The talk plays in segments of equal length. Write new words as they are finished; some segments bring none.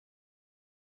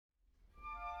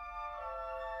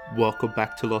Welcome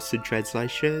back to Lost in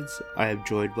Translations. I am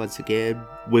joined once again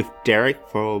with Derek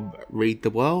from Read the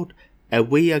World, and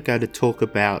we are going to talk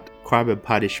about Crime and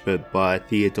Punishment by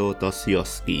Fyodor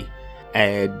Dostoevsky,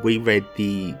 and we read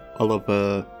the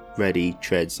Oliver Ready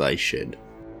translation.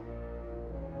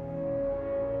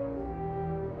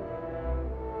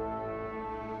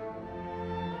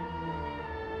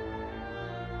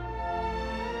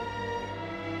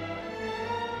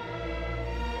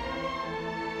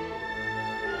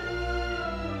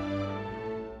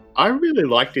 I really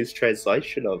liked his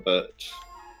translation of it.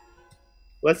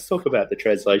 Let's talk about the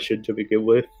translation to begin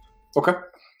with. Okay.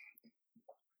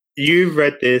 You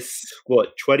read this,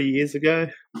 20 years ago?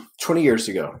 20 years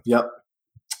ago, yep.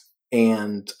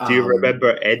 And do you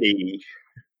remember any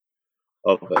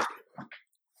of it?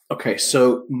 Okay,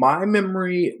 so my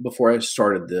memory before I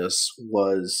started this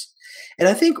was, and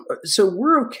I think, so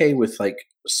we're okay with like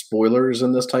spoilers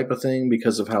and this type of thing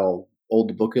because of how old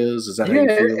the book is? Is that how you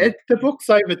feel? The book's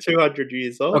over 200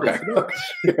 years old, okay.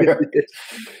 Isn't it?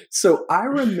 So I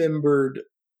remembered,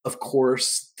 of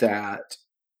course, that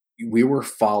we were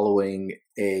following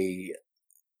a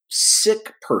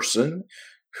sick person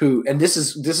who, and this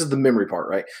is the memory part,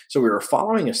 right? So we were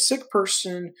following a sick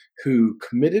person who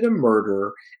committed a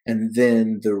murder, and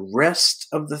then the rest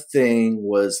of the thing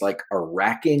was like a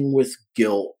racking with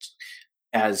guilt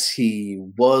as he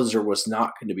was or was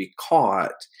not going to be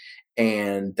caught,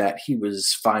 and that he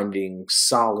was finding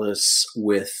solace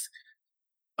with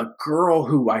a girl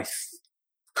who I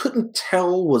couldn't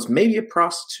tell was maybe a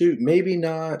prostitute, maybe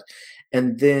not.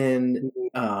 And then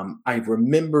I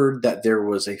remembered that there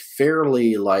was a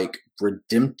fairly like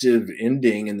redemptive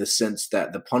ending in the sense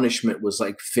that the punishment was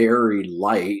like very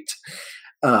light.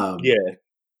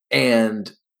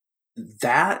 And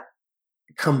that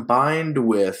combined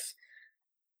with,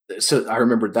 so I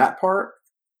remembered that part,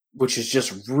 which is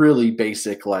just really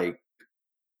basic, like,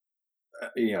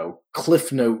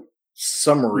 Cliff Note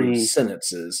summary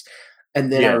sentences.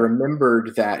 And then I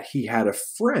remembered that he had a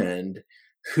friend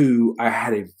who I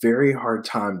had a very hard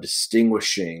time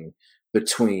distinguishing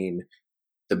between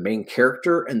the main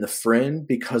character and the friend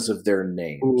because of their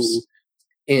names.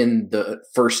 In the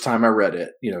first time I read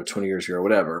it, 20 years ago or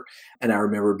whatever. And I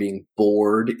remember being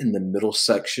bored in the middle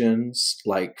sections,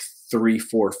 like 3,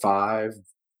 4, 5,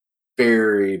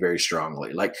 very, very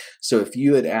strongly. Like, so if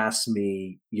you had asked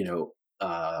me,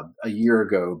 a year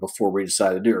ago before we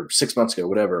decided to do it, or 6 months ago,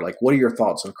 whatever, like, what are your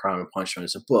thoughts on Crime and Punishment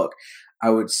as a book?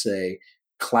 I would say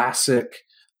classic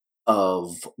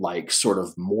of like sort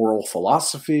of moral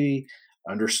philosophy,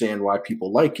 understand why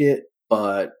people like it,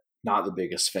 but not the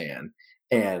biggest fan.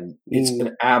 And it's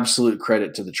an absolute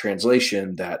credit to the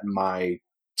translation that my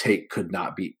take could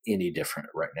not be any different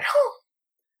right now.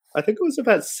 I think it was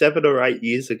about 7 or 8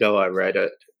 years ago I read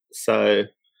it. So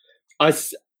I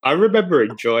remember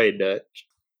enjoying it,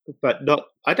 but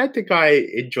I don't think I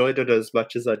enjoyed it as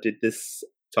much as I did this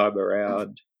time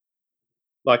around.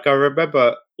 Like, I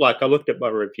remember, like, I looked at my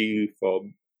review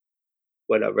from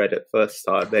when I read it first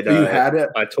time. And you had it?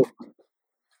 I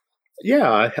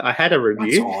had a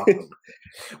review. That's awesome.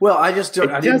 Well, I just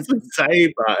don't. It doesn't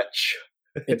say much.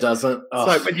 It doesn't. It's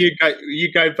like when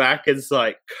you go back, it's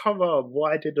like, come on,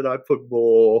 why didn't I put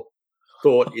more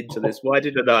thought into this? Why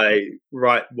didn't I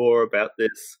write more about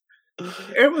this?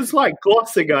 It was like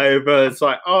glossing over. It's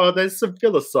like, oh, there's some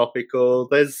philosophical,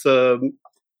 there's some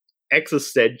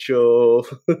existential,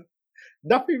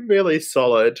 nothing really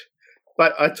solid.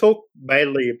 But I talk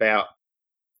mainly about,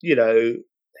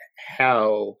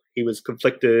 how he was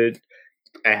conflicted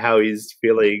and how he's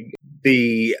feeling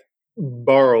the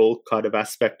moral kind of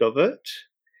aspect of it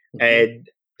and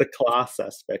the class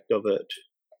aspect of it,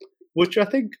 which I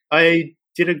think I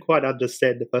didn't quite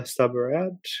understand the first time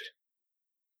around.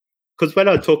 Because when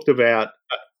I talked about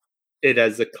it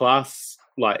as a class,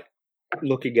 like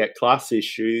looking at class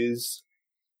issues,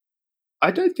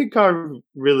 I don't think I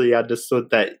really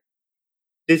understood that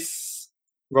this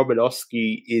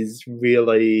Romanovsky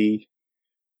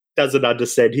doesn't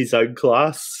understand his own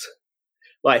class.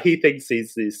 Like, he thinks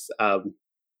he's this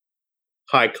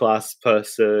high class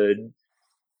person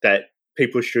that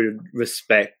people should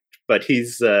respect, but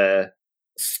he's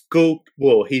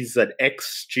he's an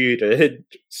ex-student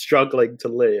struggling to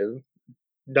live,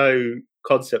 no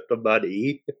concept of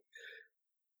money.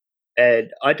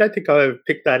 And I don't think I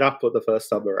picked that up on the first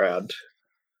time around.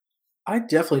 I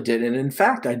definitely did. And in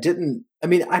fact, I didn't. I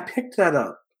mean, I picked that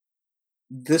up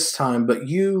this time, but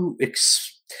you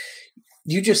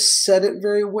just said it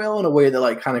very well in a way that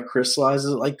like kind of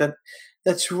crystallizes it like that.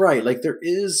 That's right. Like, there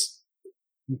is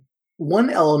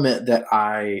one element that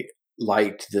I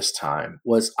liked this time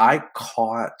was I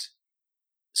caught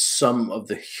some of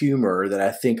the humor that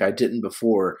I think I didn't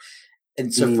before.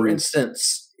 And so, for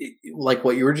instance, like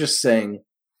what you were just saying,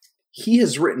 he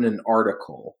has written an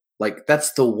article. Like,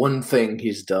 that's the one thing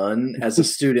he's done as a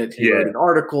student. He wrote an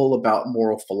article about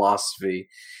moral philosophy.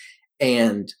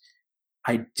 And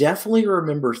I definitely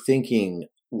remember thinking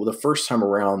the first time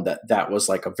around that was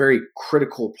like a very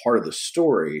critical part of the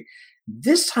story.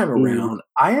 This time around,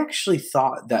 I actually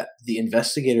thought that the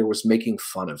investigator was making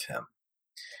fun of him.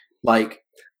 Like,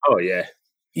 oh yeah,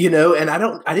 and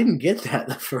I didn't get that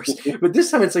the first, but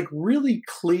this time it's like really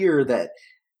clear that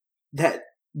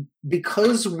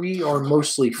because we are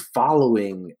mostly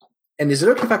following, and is it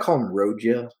okay if I call him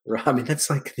Roger? I mean, that's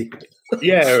like the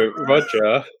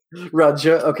Roger.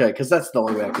 Roger, okay, because that's the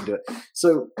only way I can do it.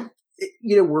 So,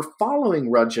 we're following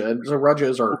Roger, and so Roger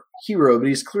is our hero, but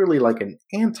he's clearly like an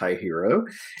anti-hero.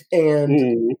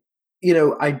 And,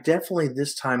 I definitely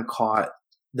this time caught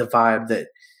the vibe that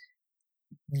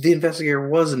the investigator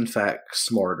was in fact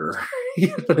smarter, you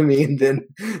know what I mean, than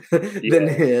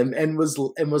him, and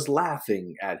was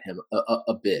laughing at him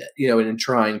a bit, and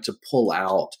trying to pull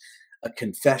out a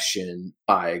confession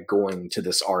by going to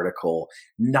this article,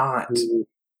 not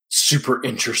super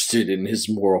interested in his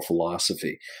moral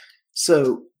philosophy.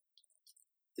 So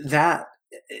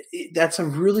that's a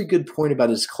really good point about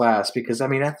his class, because I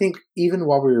mean, I think even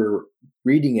while we were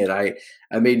reading it, I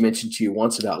made mention to you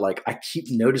once about, like, I keep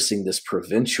noticing this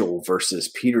provincial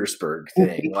versus Petersburg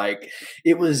thing. Like,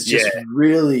 it was just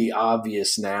really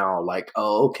obvious now, like,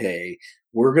 oh, okay,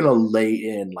 we're going to lay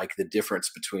in like the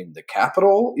difference between the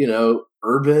capital,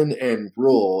 urban and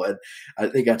rural. And I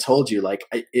think I told you, like,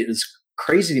 it was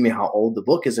crazy to me how old the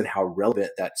book is and how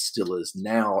relevant that still is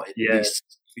now, at least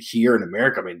here in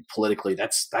America. I mean, politically,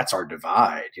 that's our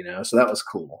divide, so that was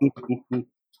cool.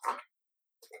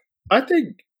 I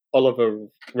think Oliver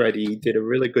Ready did a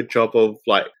really good job of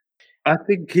making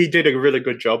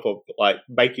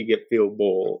it feel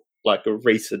more like a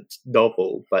recent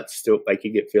novel, but still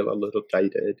making it feel a little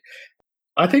dated.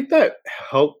 I think that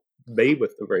helped me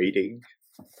with the reading.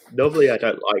 Normally I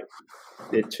don't like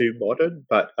it too modern,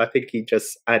 but I think he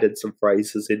just added some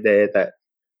phrases in there that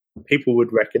people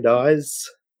would recognize.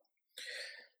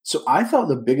 So I thought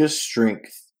the biggest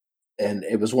strength, and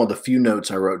it was one of the few notes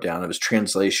I wrote down of his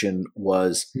translation,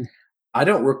 was I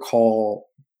don't recall,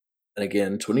 and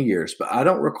again, 20 years, but I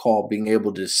don't recall being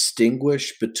able to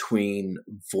distinguish between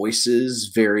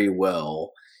voices very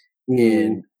well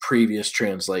in previous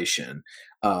translation.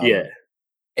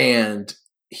 And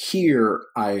here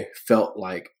I felt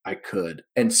like I could.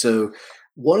 And so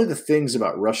one of the things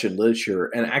about Russian literature,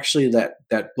 and actually that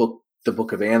book, the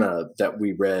Book of Anna that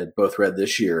we both read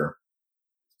this year,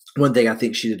 one thing I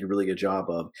think she did a really good job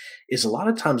of is a lot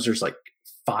of times there's like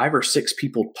 5 or 6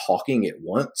 people talking at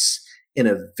once in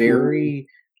a very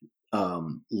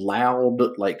loud,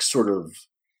 like sort of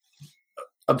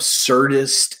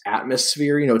absurdist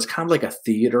atmosphere. It's kind of like a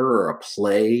theater or a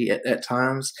play at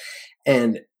times.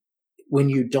 And when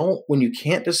you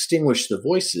can't distinguish the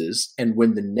voices, and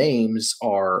when the names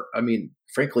are, I mean,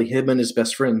 frankly, him and his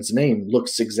best friend's name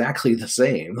looks exactly the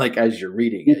same, like as you're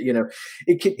reading it,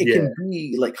 it can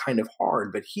be like kind of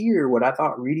hard. But here, what I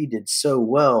thought Reedy did so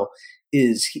well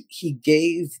is he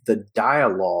gave the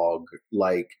dialogue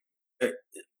like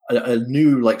a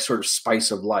new like sort of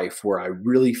spice of life, where I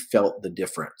really felt the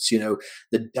difference.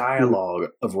 The dialogue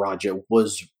of Raja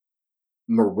was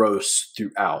morose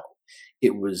throughout.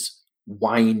 It was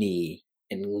whiny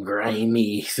and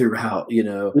grimy throughout,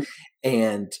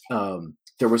 and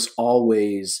there was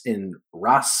always in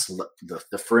Ras,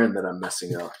 the friend that I'm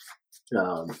messing up.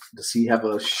 Does he have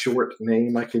a short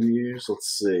name I can use?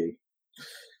 Let's see.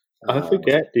 I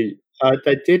forget. They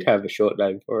did have a short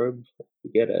name for him. I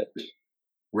forget it.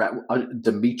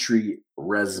 Dmitry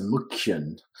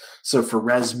Razmukhin. So for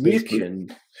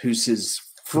Razmukhin, who's his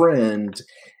friend,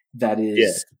 that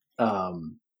is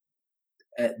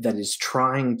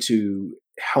trying to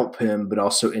help him, but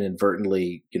also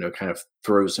inadvertently, kind of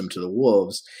throws him to the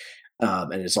wolves,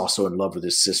 and is also in love with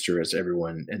his sister, as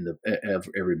everyone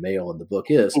every male in the book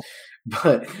is.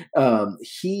 But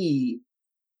he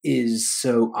is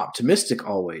so optimistic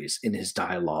always in his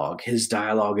dialogue. His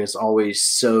dialogue is always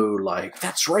so like,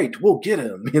 "That's right, we'll get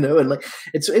him," and like.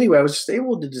 And so anyway, I was just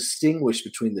able to distinguish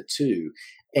between the two,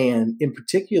 and in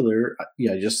particular,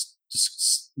 I just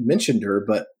mentioned her,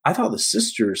 but I thought the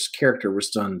sister's character was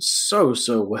done so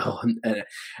well,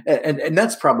 and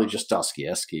that's probably just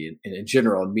Dostoevsky in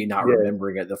general, and me not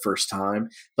remembering it the first time.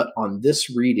 But on this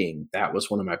reading, that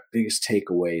was one of my biggest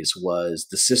takeaways: was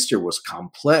the sister was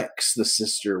complex. The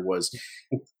sister was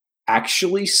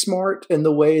actually smart in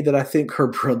the way that I think her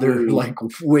brother like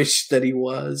wished that he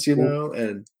was, you know?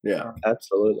 And yeah.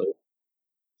 Absolutely.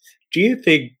 Do you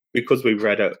think because we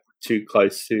read it too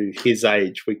close to his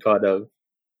age, we kind of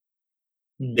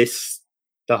miss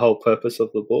the whole purpose of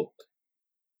the book?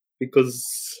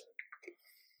 Because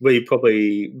we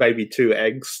probably maybe too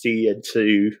angsty and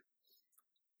too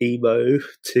emo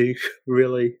to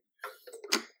really.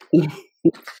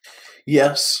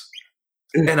 Yes.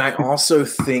 And I also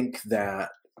think that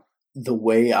the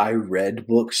way I read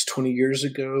books 20 years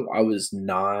ago, I was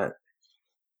not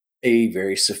a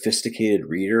very sophisticated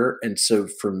reader. And so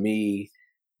for me,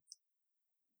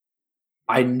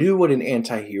 I knew what an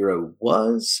anti-hero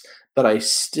was, but I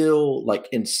still like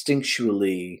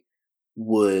instinctually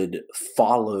would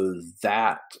follow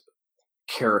that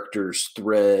character's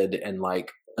thread and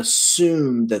like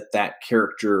assume that that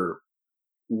character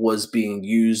was being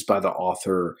used by the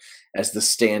author as the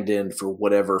stand-in for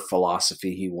whatever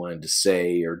philosophy he wanted to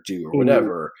say or do or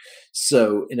whatever.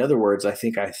 So in other words, I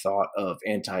think I thought of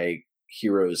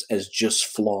anti-heroes as just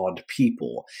flawed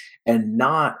people and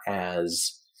not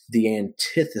as the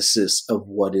antithesis of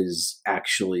what is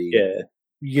actually,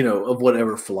 you know, of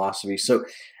whatever philosophy. So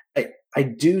I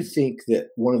do think that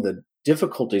one of the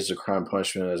difficulties of Crime and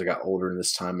Punishment as I got older in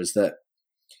this time is that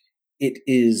it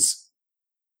is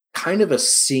kind of a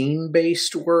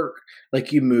scene-based work.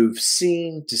 Like you move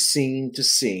scene to scene to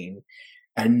scene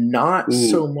and not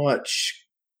so much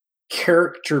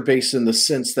character-based in the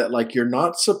sense that like you're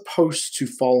not supposed to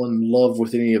fall in love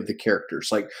with any of the characters.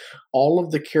 Like all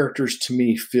of the characters to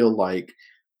me feel like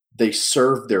they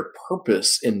serve their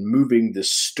purpose in moving this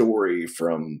story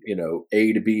from, you know,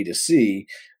 A to B to C,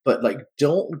 but like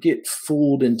don't get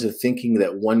fooled into thinking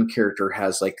that one character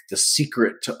has like the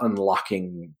secret to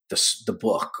unlocking the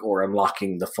book or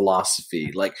unlocking the philosophy.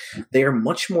 Like they are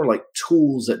much more like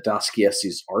tools at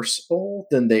Dostoevsky's arsenal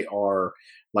than they are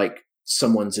like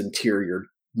someone's interior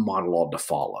monologue to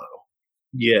follow.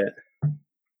 Yeah.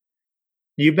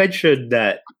 You mentioned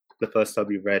that the first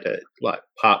time you read it, like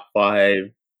part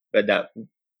 5, and that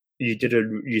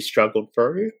you struggled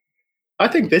through. I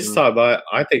think this time,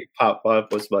 I think part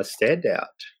 5 was my standout.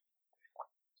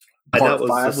 And part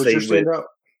 5 was your standout?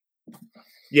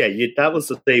 That was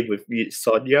the theme with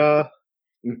Sonia,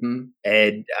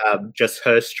 and just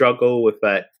her struggle with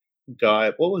that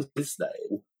guy. What was his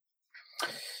name?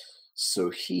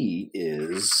 So he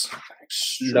is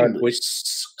actually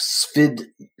Svid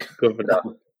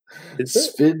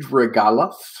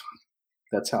Regalov.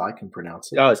 That's how I can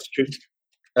pronounce it. Oh, it's true.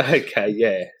 Okay,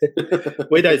 yeah.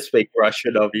 We don't speak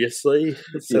Russian, obviously.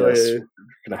 So yes, we're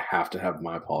going to have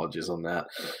my apologies on that.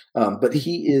 But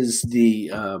he is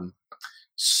the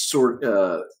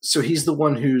so he's the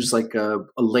one who's like a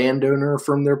landowner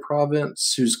from their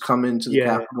province who's come into the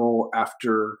capital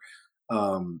after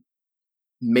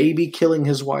maybe killing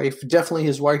his wife. Definitely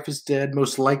his wife is dead.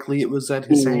 Most likely it was at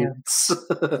his hands.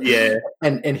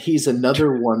 And he's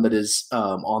another one that is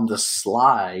on the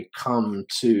sly come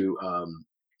to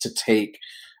take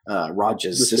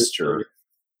Raj's sister.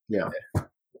 Yeah,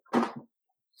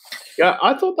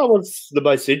 I thought that was the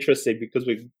most interesting because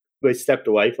we stepped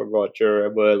away from Roger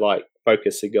and we're like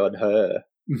focusing on her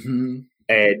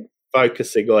and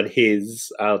focusing on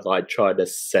his like trying to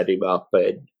set him up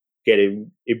and get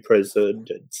him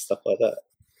imprisoned and stuff like that.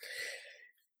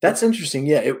 That's interesting.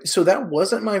 Yeah. So that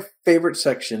wasn't my favorite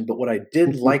section, but what I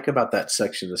did like about that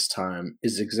section this time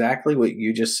is exactly what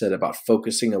you just said about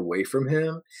focusing away from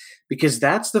him, because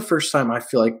that's the first time I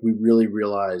feel like we really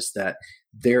realized that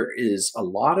there is a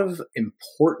lot of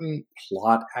important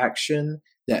plot action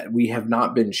that we have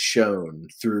not been shown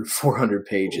through 400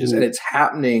 pages. And it's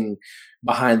happening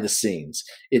behind the scenes.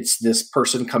 It's this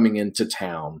person coming into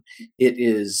town. It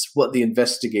is what the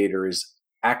investigator is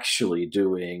actually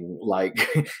doing, like,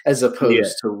 as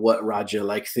opposed to what Raja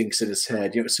like thinks in his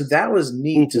head. You know, so that was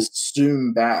neat to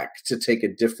zoom back, to take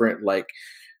a different, like,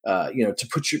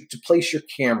 to place your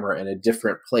camera in a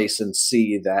different place and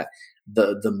see that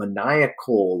the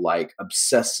maniacal, like,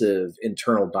 obsessive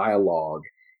internal dialogue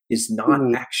is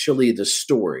not actually the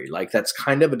story. Like, that's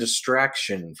kind of a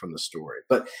distraction from the story.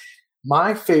 But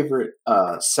my favorite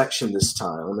section this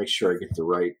time, let me make sure I get the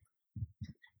right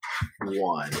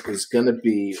one, is going to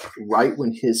be right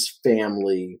when his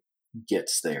family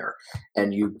gets there.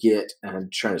 And you get, and I'm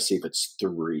trying to see if it's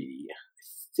 3. I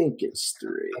think it's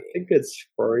 3. I think it's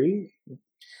 3.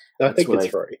 I think it's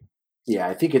 3. Yeah,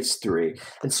 I think it's 3.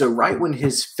 And so right when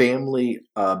his family,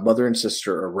 mother and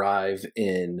sister, arrive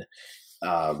in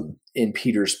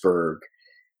Petersburg,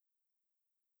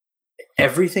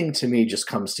 everything to me just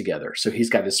comes together. So he's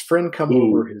got his friend come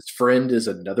over. His friend is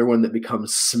another one that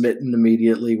becomes smitten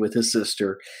immediately with his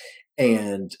sister.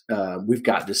 And we've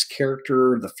got this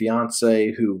character, the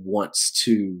fiance, who wants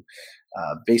to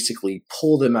basically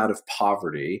pull them out of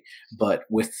poverty, but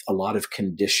with a lot of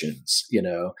conditions,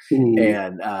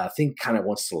 and I think kind of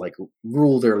wants to like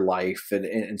rule their life.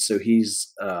 And so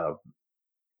he's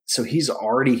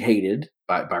already hated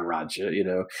by Raja,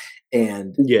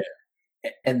 and yeah.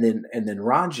 And then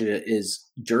Raja is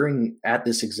at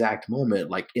this exact moment,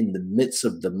 like in the midst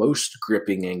of the most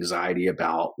gripping anxiety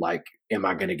about like, am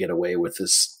I going to get away with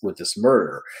this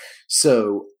murder?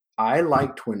 So I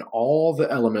liked when all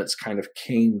the elements kind of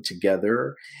came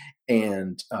together,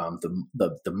 and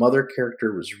the mother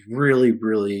character was really,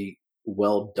 really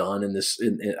well done in this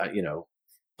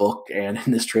book and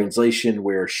in this translation,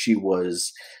 where she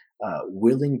was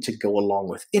willing to go along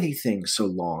with anything so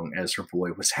long as her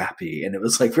boy was happy. And it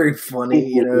was like very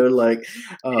funny,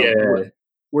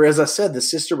 whereas I said the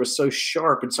sister was so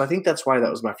sharp. And so I think that's why that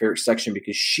was my favorite section,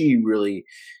 because she really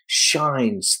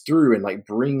shines through and like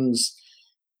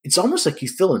it's almost like you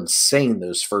feel insane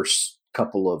those first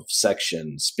couple of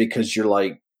sections, because you're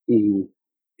like, in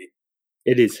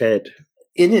his head.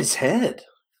 In his head.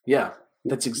 Yeah,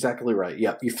 that's exactly right.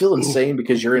 Yeah. You feel insane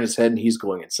because you're in his head and he's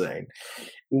going insane.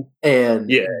 And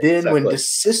then exactly. When the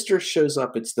sister shows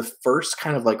up, it's the first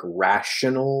kind of like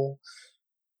rational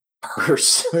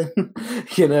person,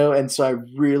 and so I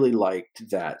really liked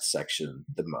that section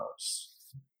the most.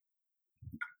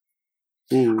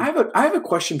 I have a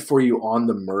question for you on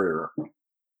the murder.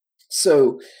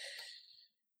 So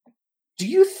do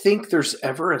you think there's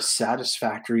ever a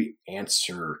satisfactory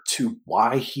answer to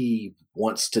why he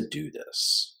wants to do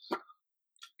this?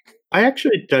 I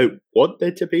actually don't want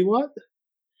there to be one,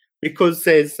 because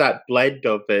there's that blend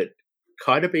of it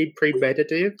kind of being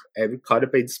premeditative and kind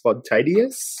of being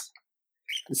spontaneous.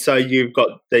 So you've got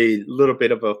the little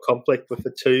bit of a conflict with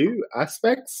the two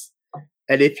aspects.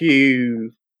 And if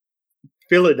you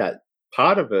fill in that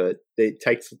part of it, it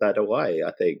takes that away,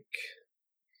 I think.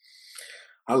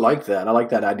 I like that. I like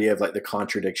that idea of like the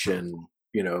contradiction,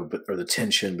 or the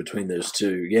tension between those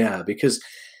two. Yeah, because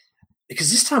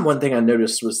this time one thing I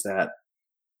noticed was that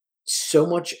so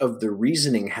much of the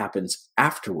reasoning happens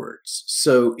afterwards.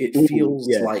 So it feels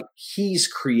like he's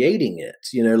creating it,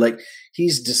 like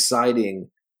he's deciding,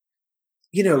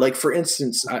 like for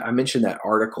instance, I mentioned that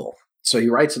article. So he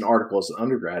writes an article as an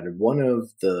undergrad, and one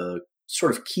of the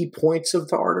sort of key points of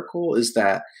the article is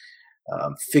that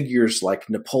figures like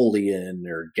Napoleon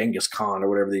or Genghis Khan or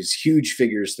whatever, these huge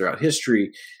figures throughout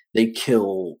history, they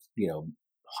kill,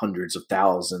 hundreds of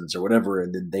thousands or whatever,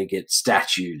 and then they get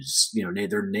statues,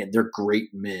 they're great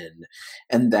men.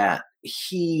 And that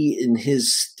he, in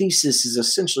his thesis, is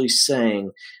essentially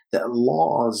saying that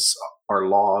laws are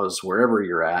laws wherever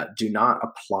you're at, do not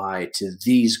apply to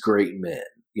these great men,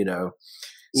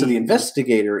 So the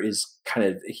investigator is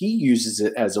he uses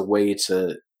it as a way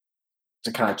to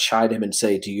kind of chide him and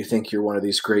say, do you think you're one of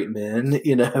these great men?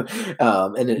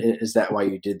 And is that why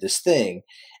you did this thing?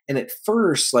 And at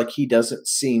first, like, he doesn't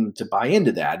seem to buy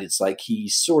into that. It's like he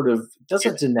sort of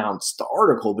doesn't denounce the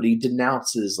article, but he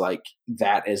denounces like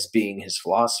that as being his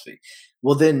philosophy.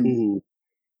 Well, then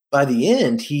by the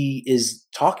end, he is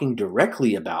talking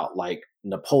directly about like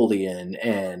Napoleon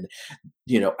and,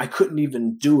 I couldn't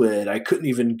even do it. I couldn't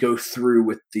even go through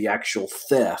with the actual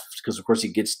theft because, of course,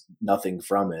 he gets nothing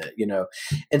from it,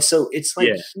 And so it's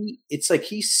like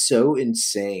he's so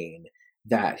insane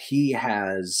that he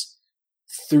has,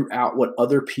 throughout what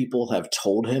other people have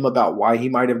told him about why he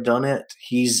might have done it,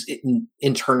 he's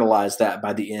internalized that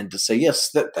by the end to say,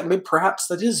 yes, that perhaps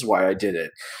that is why I did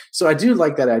it. So I do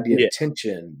like that idea of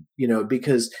tension,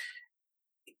 because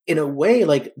in a way,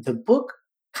 like the book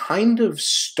kind of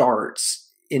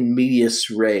starts in medias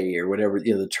res or whatever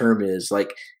the term is,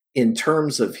 like in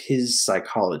terms of his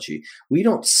psychology. We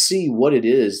don't see what it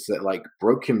is that like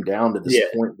broke him down to this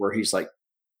point where he's like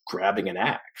grabbing an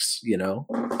axe,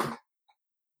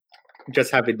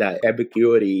 Just having that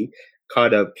ambiguity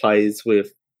kind of plays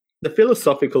with the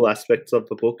philosophical aspects of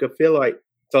the book. I feel like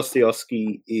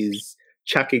Dostoevsky is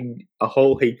chucking a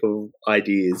whole heap of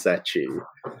ideas at you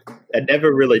and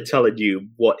never really telling you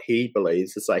what he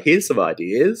believes. It's like, here's some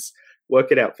ideas,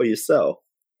 work it out for yourself.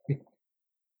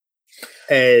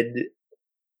 And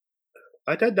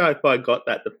I don't know if I got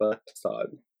that the first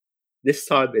time. This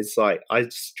time it's like I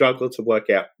struggle to work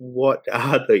out what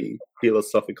are the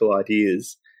philosophical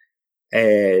ideas.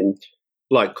 And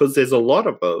like, because there's a lot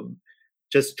of them,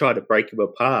 just trying to break them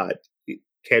apart, it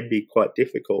can be quite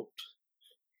difficult.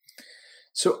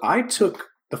 So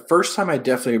the first time I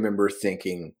definitely remember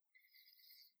thinking,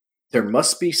 there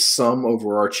must be some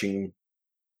overarching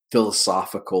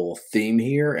philosophical theme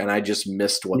here, and I just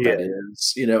missed what that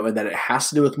is, and that it has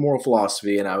to do with moral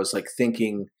philosophy. And I was like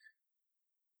thinking,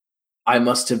 I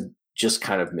must have just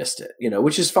kind of missed it,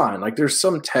 which is fine. Like there's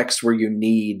some text where you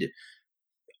need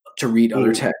to read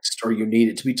other text, or you need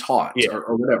it to be taught,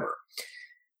 or whatever.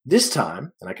 This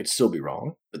time, and I could still be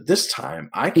wrong, but this time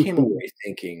I came away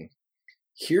thinking,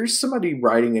 here's somebody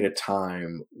writing at a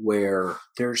time where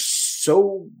there's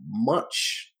so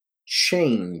much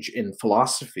change in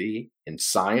philosophy, in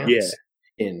science,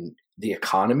 in the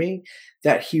economy,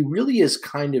 that he really is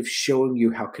kind of showing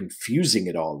you how confusing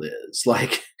it all is.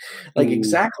 Like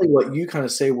exactly what you kind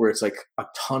of say, where it's like a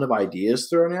ton of ideas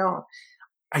thrown out.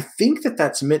 I think that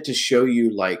that's meant to show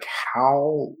you like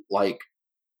how like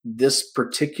this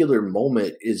particular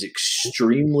moment is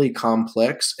extremely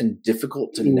complex and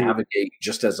difficult to navigate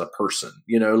just as a person.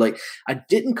 Like I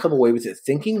didn't come away with it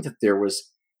thinking that there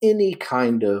was any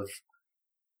kind of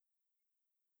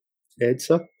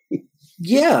answer.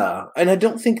 Yeah. And I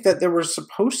don't think that there was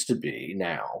supposed to be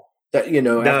now that,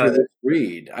 after this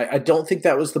read. I don't think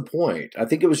that was the point. I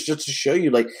think it was just to show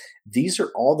you like these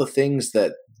are all the things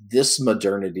that this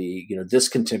modernity, this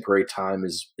contemporary time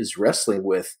is wrestling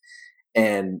with.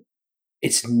 And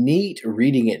it's neat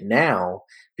reading it now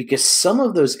because some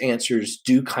of those answers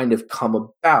do kind of come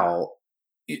about,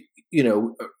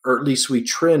 or at least we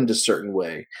trend a certain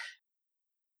way.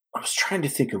 I was trying to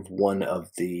think of one of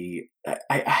the –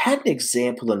 I had an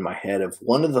example in my head of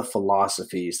one of the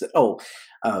philosophies that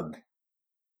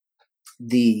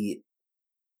the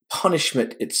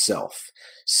punishment itself.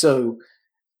 So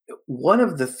one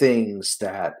of the things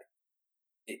that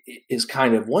is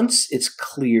kind of once it's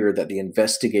clear that the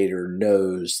investigator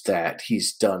knows that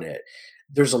he's done it,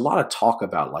 there's a lot of talk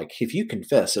about like if you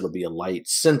confess, it'll be a light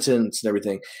sentence and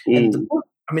everything. And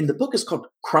the book is called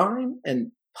Crime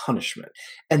and Punishment.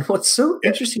 And what's so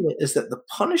interesting is that the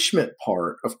punishment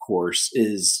part, of course,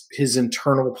 is his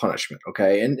internal punishment.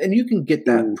 Okay. And you can get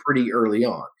that pretty early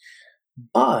on.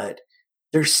 But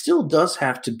there still does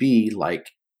have to be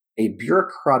like a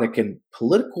bureaucratic and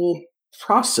political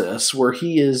process where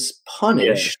he is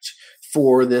punished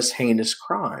for this heinous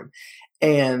crime.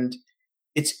 And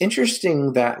it's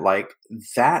interesting that like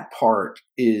that part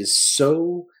is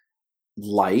so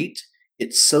light,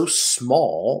 it's so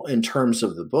small in terms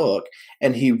of the book,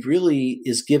 and he really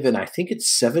is given, I think it's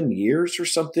 7 years or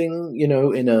something,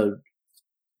 in a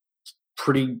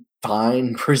pretty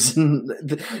fine prison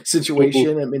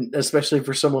situation. I mean, especially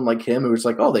for someone like him who's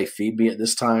like, oh, they feed me at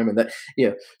this time and that,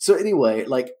 So anyway,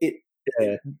 like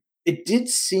it did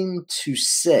seem to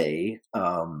say,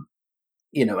 and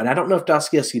I don't know if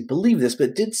Dostoevsky believed this, but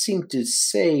it did seem to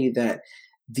say that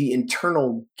the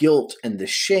internal guilt and the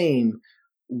shame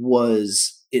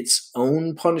was its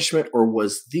own punishment or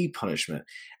was the punishment.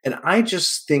 And I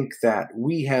just think that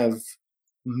we have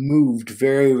moved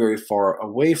very, very far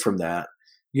away from that.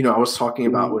 I was talking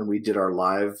about when we did our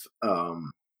live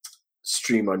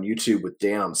stream on YouTube with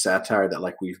Dan on satire that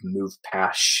like we've moved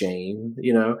past shame,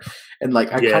 and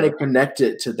like I kind of connect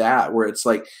it to that where it's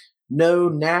like, no,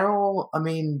 now, I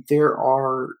mean, there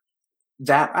are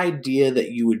that idea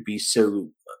that you would be so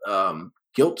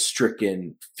guilt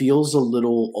stricken feels a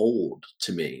little old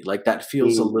to me. Like that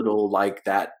feels a little like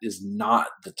that is not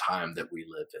the time that we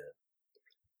live in.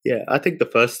 Yeah, I think the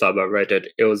first time I read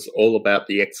it, it was all about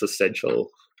the existential,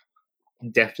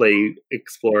 definitely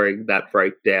exploring that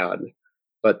breakdown.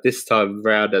 But this time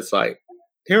around, it's like,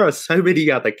 there are so many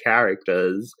other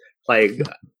characters playing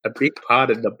a big part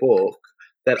in the book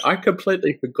that I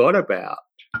completely forgot about.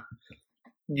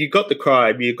 You got the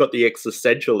crime, you got the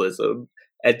existentialism,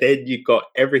 and then you got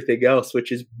everything else,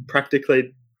 which is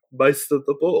practically most of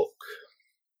the book.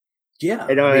 Yeah.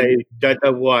 And I don't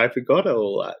know why I forgot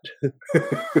all that.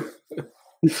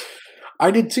 I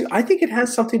did too. I think it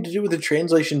has something to do with the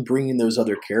translation bringing those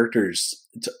other characters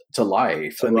to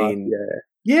life. I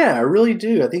really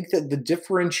do. I think that the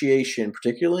differentiation,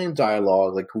 particularly in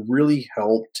dialogue, like really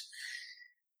helped,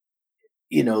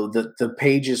 the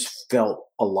pages felt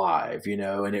alive,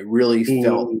 and it really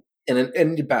felt,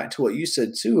 and back to what you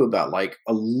said too about like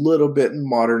a little bit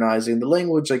modernizing the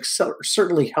language, like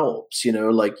certainly helps,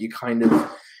 like you kind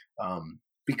of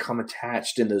become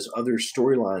attached in those other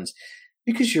storylines.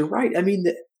 Because you're right. I mean,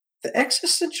 the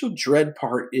existential dread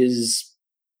part is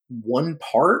one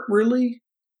part, really.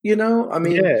 I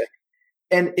mean,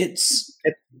 and it's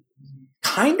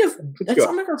kind of,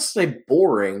 I'm not going to say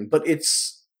boring, but it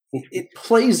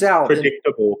plays out.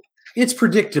 Predictable. It's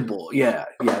predictable. Yeah,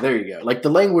 there you go. Like the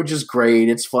language is great.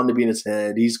 It's fun to be in his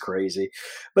head. He's crazy.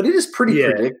 But it is pretty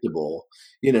predictable,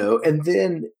 and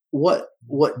then what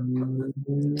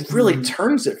really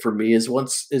turns it for me is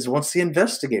once the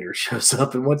investigator shows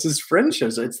up and once his friend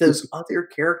shows up. It's those other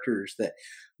characters that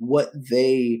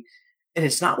and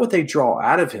it's not what they draw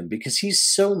out of him, because he's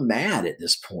so mad at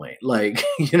this point. Like,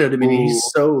 you know what I mean? He's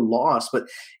so lost, but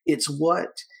it's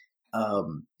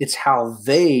it's how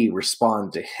they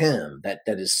respond to him that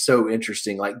is so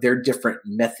interesting. Like, their different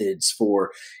methods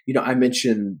for, I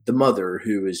mentioned the mother,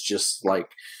 who is just like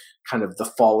kind of the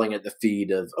falling at the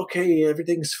feet of, okay,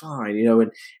 everything's fine,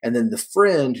 and then the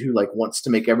friend who like wants to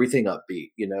make everything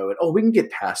upbeat, and, oh, we can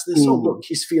get past this. Oh, look,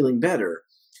 he's feeling better.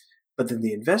 But then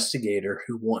the investigator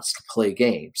who wants to play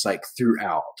games like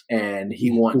throughout, and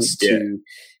he wants to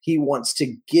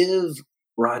give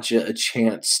Raja a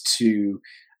chance to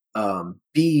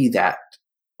be that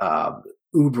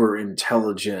uber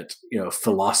intelligent,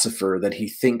 philosopher that he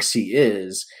thinks he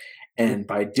is, and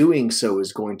by doing so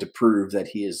is going to prove that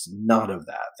he is not of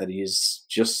that he is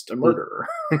just a murderer.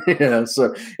 Yeah.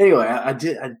 So anyway, I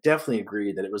definitely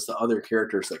agree that it was the other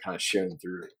characters that kind of shone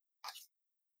through.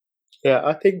 Yeah,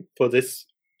 I think for this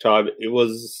time there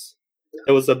was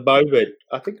a moment,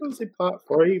 I think it was in part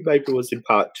 3, maybe it was in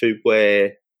part 2,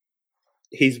 where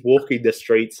he's walking the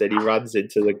streets and he runs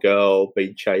into the girl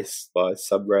being chased by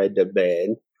some random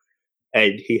man,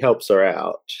 and he helps her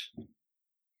out.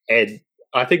 And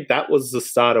I think that was the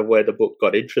start of where the book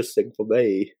got interesting for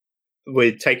me.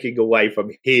 We're taking away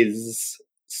from his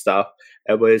stuff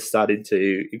and we're starting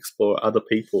to explore other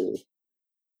people.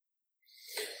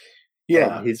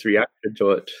 Yeah, and his reaction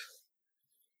to it.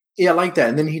 Yeah, I like that.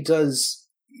 And then he does.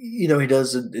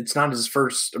 It's not his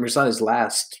first. I mean, it's not his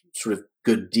last sort of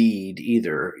good deed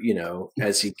either.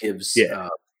 As he gives,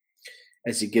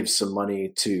 some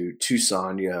money to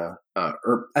Sonia,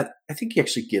 or I think he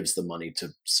actually gives the money to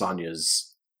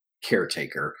Sonia's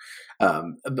caretaker.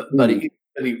 But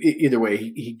either way,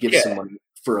 he gives some money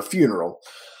for a funeral.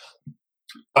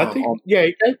 I think, he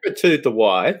gave it to the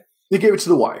wife. He gave it to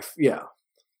the wife. Yeah.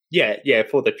 Yeah,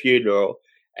 for the funeral,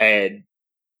 and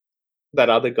that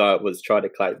other guy was trying to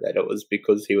claim that it was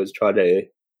because he was trying to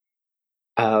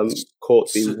court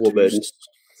the woman.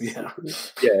 Yeah.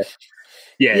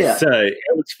 So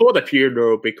it was for the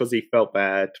funeral because he felt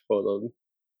bad for them,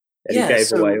 and he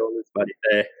gave away all his money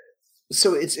there.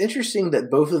 So it's interesting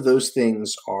that both of those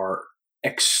things are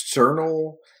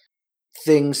external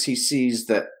things he sees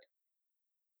that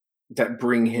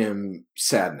bring him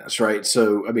sadness, right?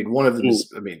 So, I mean, one of them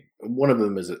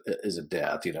is a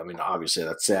death, obviously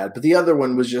that's sad, but the other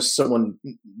one was just someone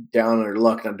down on her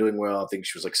luck, not doing well. I think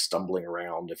she was like stumbling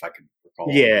around, if I could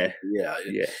recall. Yeah.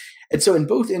 And so in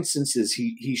both instances,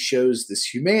 he shows this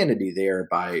humanity there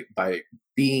by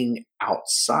being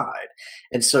outside.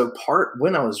 And so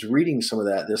when I was reading some of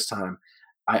that this time,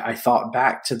 I thought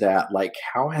back to that, like,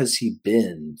 how has he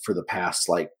been for the past,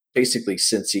 like, basically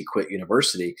since he quit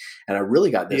university? And I really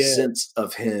got this sense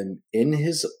of him in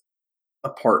his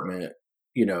apartment,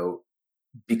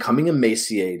 becoming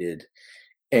emaciated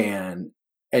and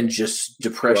just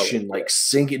depression,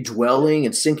 dwelling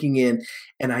and sinking in.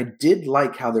 And I did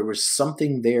like how there was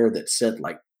something there that said,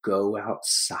 like, go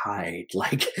outside,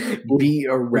 like, be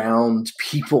around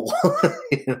people.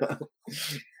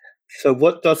 So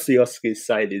what Dostoevsky is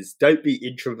saying is, don't be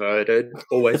introverted,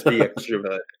 always be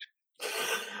extroverted.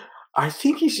 I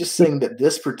think he's just saying that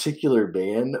this particular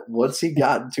man, once he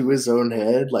got into his own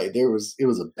head, like, it was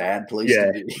a bad place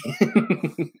to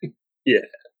be. Yeah.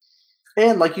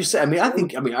 And like you said,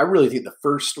 I really think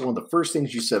one of the first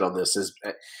things you said on this is,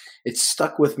 it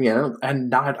stuck with me. I'm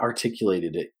not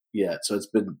articulated it yet, so it's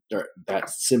been that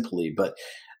simply, but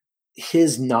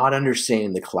his not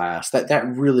understanding the class, that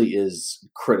really is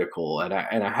critical. And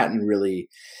I hadn't really,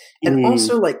 and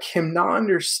also like him not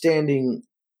understanding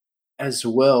as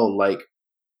well, like,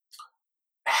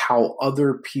 how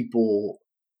other people,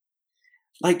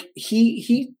 like,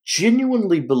 he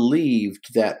genuinely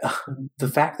believed that the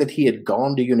fact that he had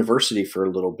gone to university for a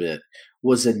little bit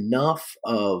was enough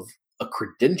of a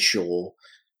credential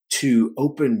to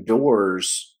open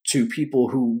doors to people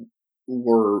who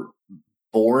were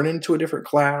born into a different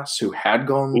class, who had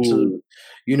gone to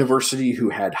university, who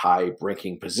had high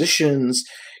ranking positions,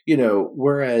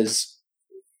 whereas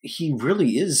he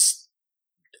really is,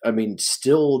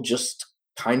 still just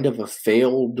kind of a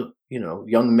failed,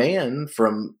 young man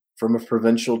from a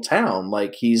provincial town.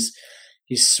 Like, he's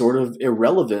sort of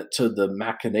irrelevant to the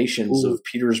machinations of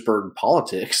Petersburg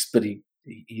politics, but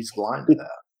he's blind to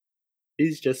that.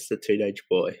 He's just a teenage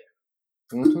boy.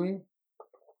 Mm-hmm.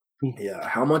 Yeah.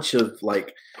 How much of,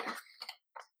 like,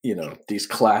 these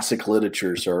classic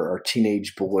literatures are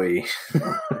teenage boy.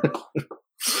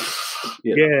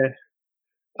 Yeah.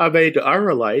 I mean, I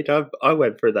relate. I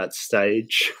went through that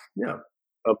stage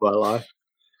of my life.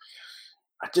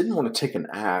 I didn't want to take an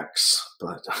axe,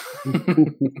 but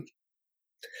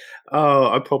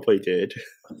oh, I probably did.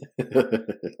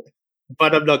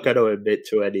 But I'm not going to admit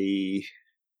to any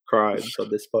crimes on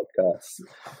this podcast.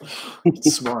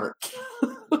 Smart.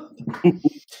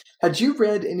 Had you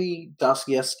read any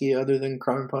Dostoevsky other than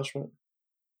Crime and Punishment?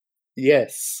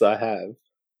 Yes, I have.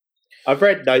 I've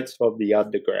read Notes from the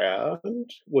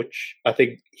Underground, which I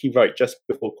think he wrote just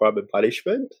before Crime and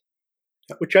Punishment,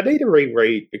 which I need to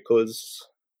reread because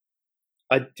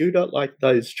I do not like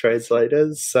those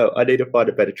translators, so I need to find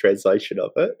a better translation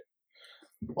of it.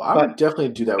 Well, I would definitely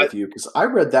do that with you because I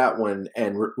read that one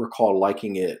and recall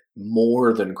liking it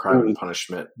more than Crime and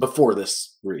Punishment before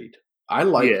this read. I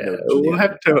like Notes.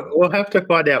 We'll have to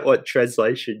find out what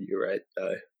translation you read,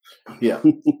 though. Yeah,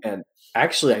 and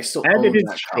actually, I still and own it is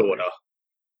that shorter.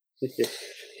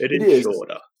 It is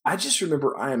shorter. I just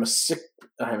remember I am a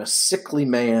sickly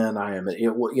man. I am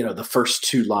the first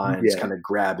two lines kind of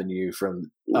grabbing you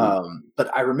from.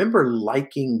 But I remember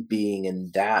liking being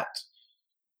in that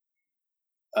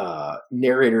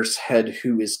narrator's head,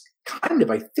 who is kind of,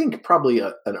 I think, probably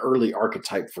an early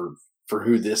archetype for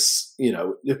who this,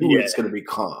 who it's going to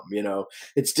become.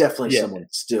 It's definitely someone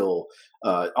still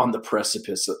on the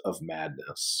precipice of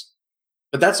madness.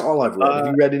 But that's all I've read. Have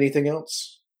you read anything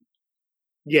else?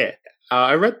 Yeah,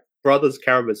 I read Brothers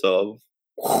Karamazov.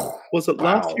 Was it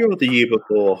last year or the year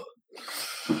before?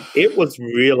 It was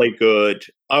really good.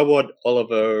 I want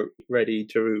Oliver ready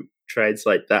to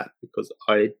translate that because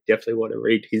I definitely want to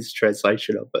read his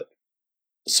translation of it.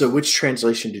 So which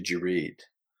translation did you read?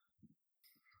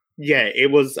 Yeah,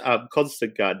 it was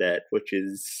Constant Garnett, which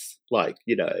is like,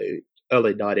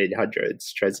 early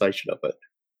 1900s translation of it.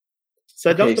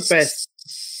 So not the best.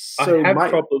 So I have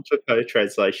problems with her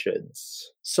translations.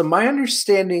 So my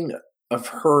understanding of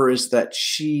her is that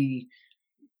she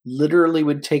literally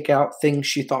would take out things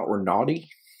she thought were naughty.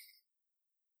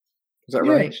 Is that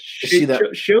right?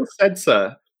 She'll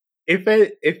censor.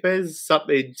 If there's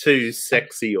something too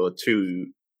sexy or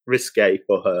too risque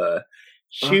for her,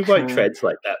 she won't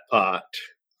translate that part.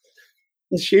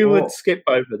 She would skip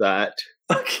over that.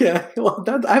 Okay, well,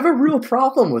 I have a real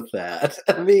problem with that.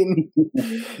 I mean,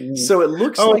 so it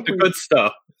looks like the good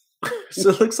stuff.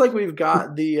 So it looks like we've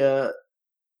got the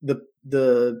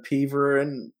Pever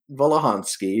and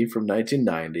Volohansky from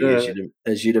 1990,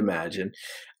 as you'd imagine,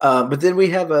 but then we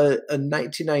have a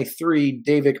 1993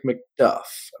 David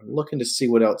Macduff. I'm looking to see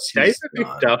what else David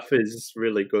Macduff is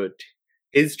really good.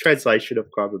 His translation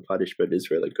of Crime and Punishment is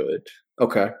really good.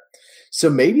 Okay, so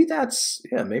maybe that's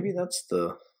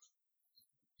the.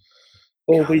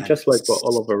 Or we just wait for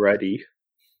Oliver ready.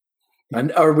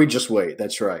 Or we just wait.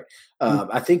 That's right.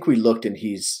 I think we looked, and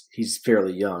he's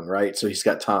fairly young, right? So he's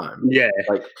got time. Yeah,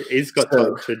 he's got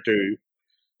time to do.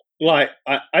 I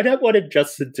don't want him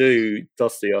just to do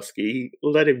Dostoevsky.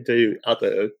 Let him do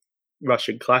other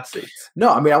Russian classics. No,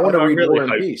 I mean I want to read War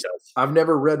and Peace. I've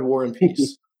never read War and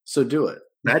Peace, so do it.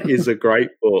 That is a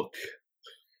great book.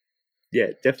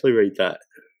 Yeah, definitely read that.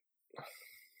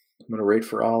 I'm going to read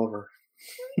for Oliver.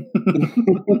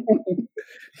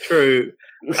 True.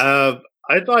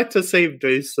 I'd like to see him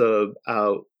do some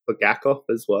Bulgakov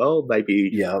as well, maybe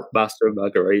Master and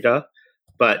Margarita.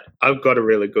 But I've got a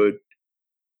really good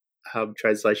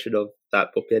translation of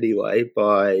that book anyway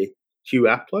by Hugh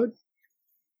Applin.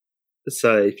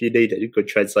 So if you need a good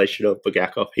translation of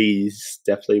Bulgakov, he's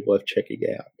definitely worth checking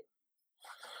out.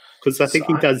 Because I think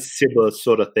he does similar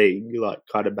sort of thing, like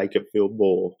kind of make it feel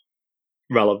more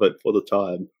relevant for the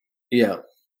time. Yeah.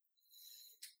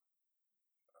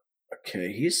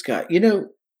 Okay, he's got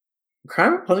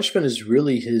Crime and Punishment is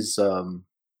really his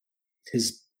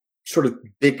sort of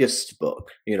biggest book.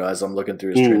 As I'm looking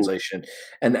through his translation,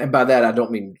 and by that I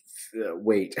don't mean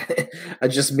weight. I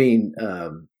just mean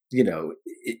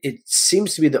it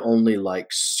seems to be the only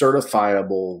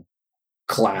certifiable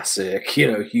classic,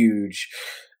 huge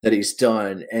that he's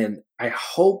done, and I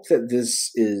hope that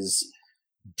this is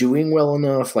doing well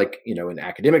enough, in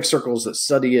academic circles that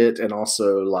study it, and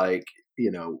also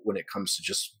when it comes to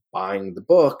just buying the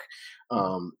book,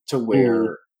 to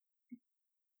where,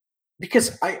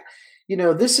 because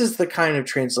this is the kind of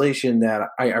translation that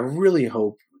I really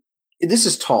hope. This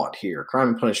is taught here. Crime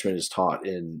and Punishment is taught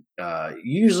in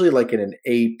usually in an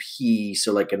AP,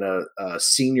 so in a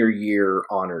senior year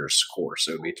honors course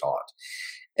it would be taught,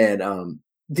 and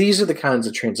these are the kinds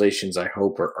of translations I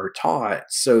hope are taught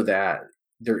so that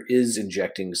there is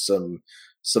injecting some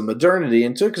modernity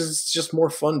into it, because it's just more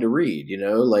fun to read.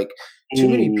 Too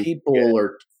many people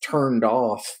are turned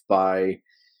off by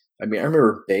I mean, I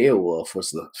remember Beowulf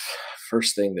was the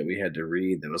first thing that we had to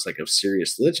read that was like a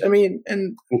serious lit. I mean,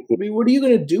 what are you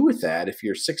going to do with that if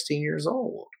you're 16 years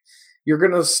old? You're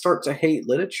going to start to hate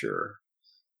literature.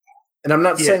 And I'm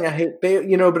not saying I hate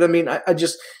Beowulf, but I mean, I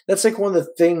just, that's like one of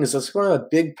the things, that's one of the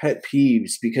big pet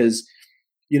peeves because,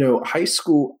 high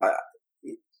school,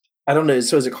 I don't know.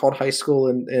 So is it called high school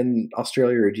in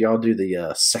Australia, or do y'all do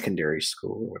the secondary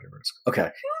school or whatever it's called?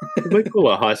 Okay. We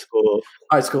call it high school.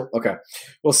 High school. Okay.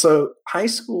 Well, so high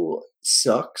school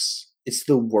sucks. It's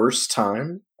the worst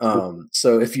time.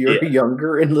 So if you're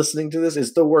younger and listening to this,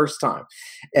 it's the worst time.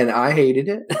 And I hated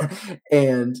it.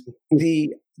 And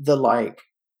the like,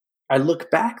 I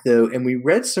look back though, and we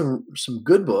read some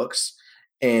good books,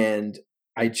 and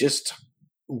I just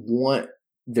want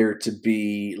there to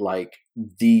be like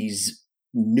these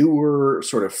newer,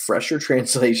 sort of fresher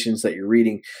translations that you're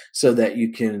reading, so that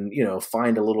you can,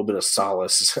 find a little bit of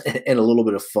solace and a little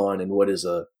bit of fun in what is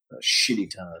a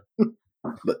shitty time.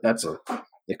 But that's a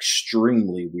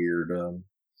extremely weird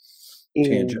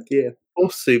tangent. Yeah,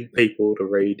 forcing people to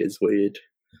read is weird.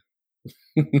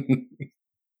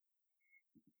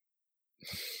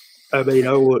 I mean,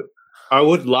 I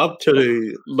would love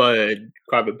to learn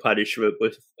Crime and Punishment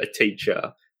with a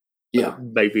teacher. Yeah,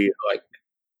 maybe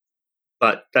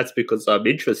but that's because I'm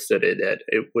interested in it.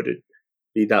 It wouldn't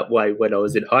be that way when I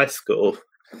was in high school.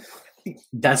 And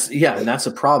that's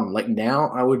a problem. Like now,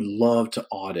 I would love to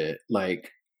audit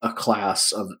like a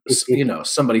class of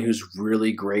somebody who's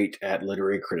really great at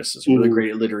literary criticism, really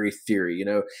great at literary theory.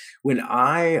 When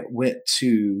I went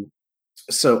to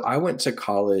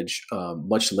college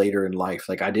much later in life.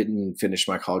 Like I didn't finish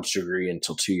my college degree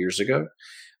until 2 years ago.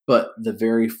 But the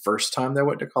very first time that I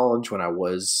went to college, when I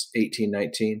was 18,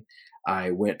 19,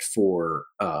 I went for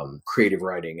creative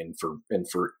writing and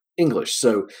for English.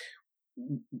 So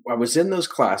I was in those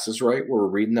classes, right, where we're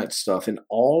reading that stuff, and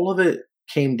all of it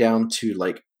came down to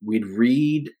like we'd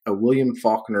read a William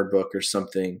Faulkner book or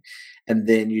something, and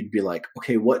then you'd be like,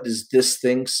 okay, what does this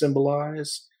thing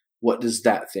symbolize? What does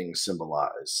that thing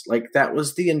symbolize? Like that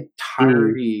was the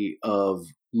entirety of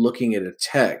looking at a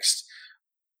text,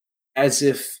 as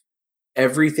if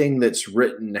everything that's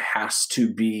written has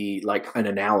to be like an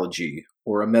analogy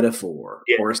or a metaphor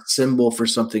or a symbol for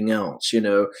something else,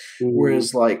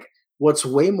 Whereas like what's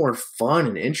way more fun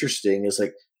and interesting is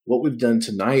like what we've done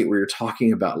tonight, where you're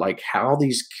talking about like how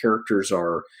these characters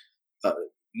are,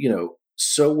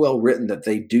 so well written that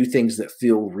they do things that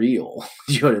feel real.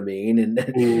 You know what I mean?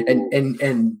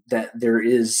 And that there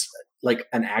is like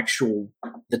an actual,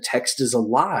 the text is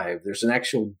alive. There's an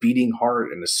actual beating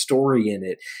heart and a story in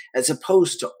it, as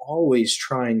opposed to always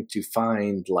trying to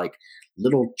find like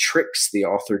little tricks the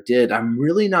author did. I'm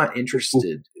really not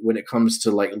interested when it comes to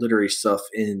like literary stuff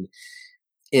in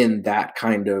that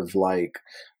kind of like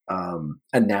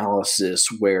analysis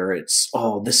where it's,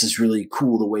 oh, this is really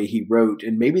cool the way he wrote.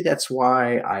 And maybe that's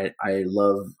why I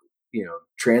love,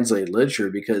 translated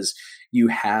literature, because you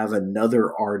have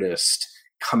another artist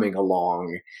coming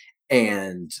along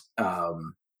and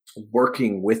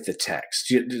working with the text.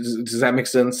 Does that make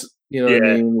sense? You know what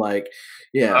I mean? Like,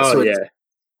 yeah. Oh,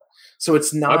 so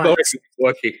it's not. I'm already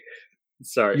working.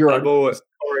 Sorry. I'm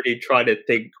already trying to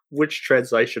think which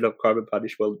translation of Crime and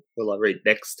Punishment will I read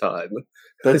next time.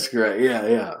 That's great.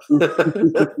 Yeah.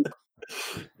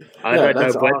 I don't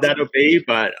know when that'll be,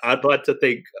 but I'd like to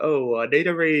think, I need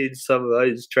to read some of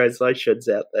those translations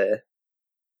out there.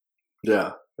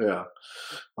 Yeah. I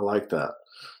like that.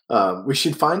 We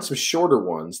should find some shorter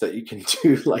ones that you can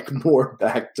do like more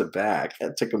back to back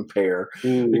to compare,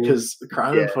 because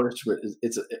Crime and Punishment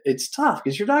it's tough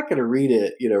because you're not going to read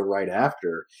it, right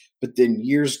after, but then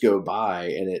years go by,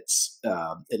 and it's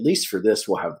at least for this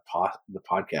we'll have the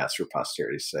podcast for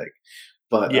posterity's sake.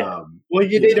 But well,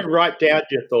 you need to write down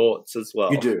your thoughts as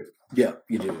well. You do, yeah,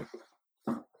 you do,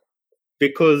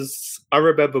 because I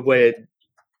remember when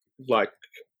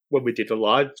we did a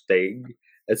live thing.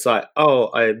 It's like,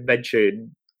 I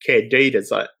mentioned Candide.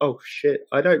 It's like, oh shit,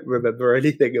 I don't remember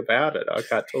anything about it. I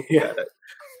can't talk about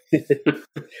it.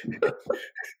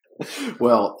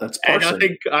 Well, that's partially. And I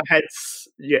think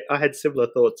I had similar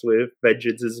thoughts with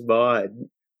Vengeance Is Mine.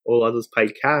 All Others Pay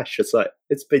Cash. It's like,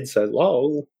 it's been so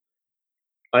long,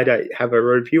 I don't have a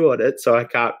review on it, so I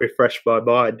can't refresh my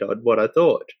mind on what I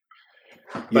thought.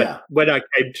 But when I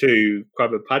came to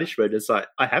Crime and Punishment, it's like,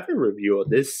 I have a review on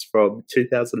this from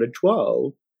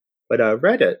 2012 when I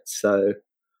read it. So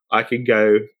I can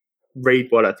go read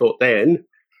what I thought then,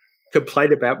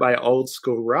 complain about my old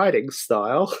school writing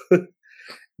style, and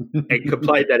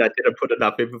complain that I didn't put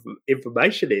enough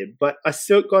information in. But I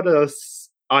still got an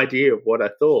idea of what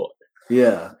I thought.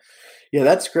 Yeah. Yeah,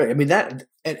 that's great. I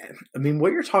mean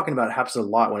what you're talking about happens a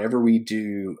lot whenever we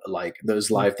do like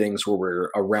those live things where we're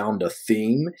around a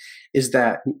theme. Is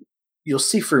that you'll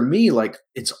see for me like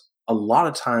it's a lot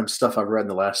of times stuff I've read in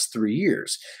the last 3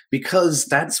 years because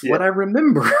that's what I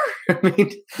remember. I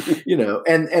mean,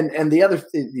 and the other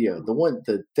thing,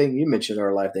 the thing you mentioned,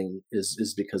 our live thing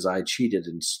is because I cheated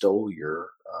and stole your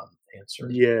answer.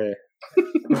 Yeah.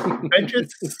 I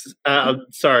just,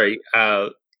 sorry.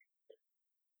 What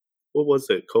was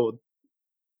it called?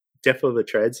 Death of a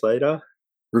Translator?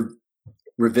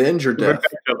 Revenge or Death?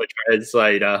 Revenge of a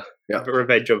Translator. Yeah.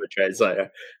 Revenge of a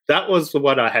Translator. That was the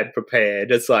one I had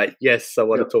prepared. It's like, yes, I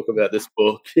want to talk about this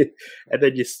book. And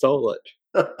then you stole it.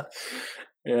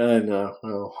 Yeah, I know.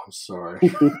 Oh, I'm sorry.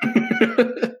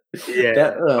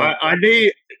 Yeah. I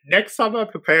need, next time I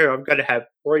prepare, I'm going to have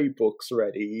 3 books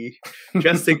ready,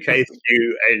 just in case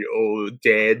you or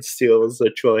Dan steals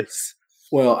a choice.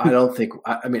 Well, I don't think.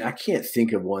 I mean, I can't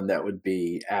think of one that would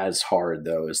be as hard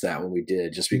though as that one we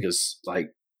did, just because, like,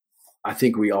 I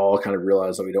think we all kind of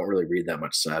realize that we don't really read that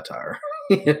much satire.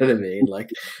 You know what I mean?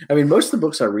 Like, I mean, most of the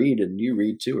books I read and you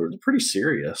read too are pretty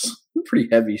serious, pretty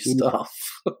heavy stuff.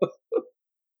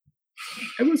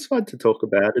 It was fun to talk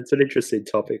about. It's an interesting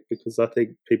topic because I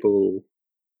think people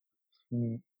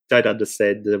don't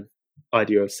understand the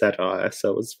idea of satire,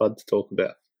 so it was fun to talk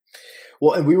about.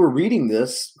 Well, and we were reading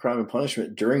this Crime and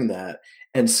Punishment during that,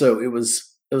 and so it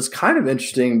was kind of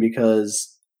interesting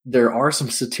because there are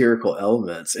some satirical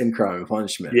elements in Crime and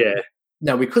Punishment. Yeah.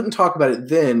 Now, we couldn't talk about it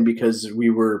then because we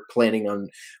were planning on,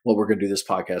 well, we're going to do this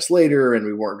podcast later, and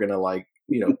we weren't going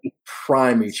to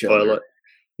prime each other.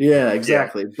 Yeah,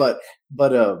 exactly. Yeah.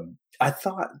 But I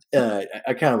thought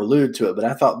I kind of alluded to it, but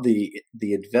I thought the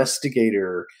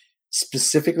investigator,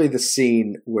 specifically the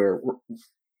scene where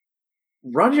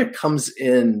Raja comes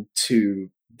into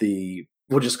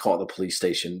we'll just call it the police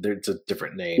station. There's a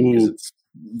different name because it's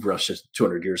Russia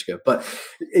 200 years ago. But,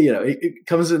 it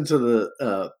comes into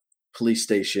the police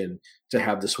station to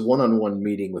have this one-on-one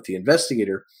meeting with the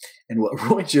investigator. And what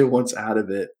Roja wants out of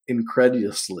it,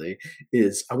 incredulously,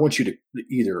 is I want you to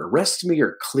either arrest me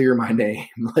or clear my name.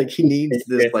 Like, he needs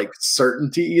this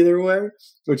certainty either way,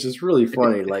 which is really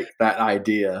funny, like that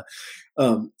idea.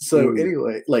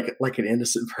 Anyway, like an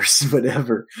innocent person would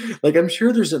ever, like, I'm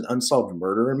sure there's an unsolved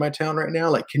murder in my town right now.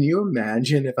 Like, can you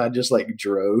imagine if I just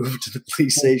drove to the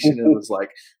police station and was like,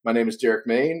 my name is Derek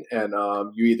Main and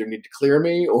you either need to clear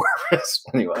me or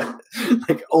anyway,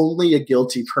 like only a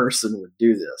guilty person would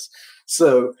do this.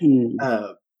 So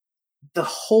the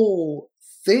whole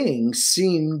thing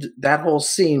that whole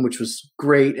scene, which was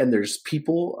great, and there's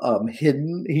people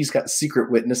hidden. He's got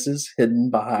secret witnesses hidden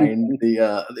behind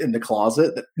in the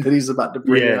closet that he's about to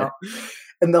bring out,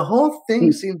 and the whole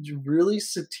thing seems really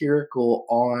satirical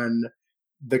on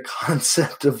the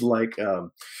concept of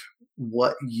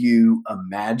what you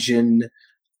imagine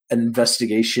an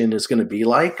investigation is going to be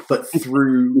like, but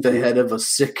through the head of a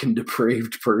sick and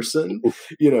depraved person,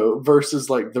 versus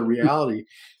the reality.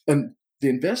 And the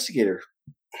investigator,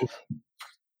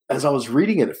 as I was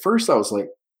reading it at first, I was like,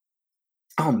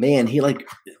 oh man, he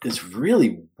is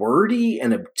really wordy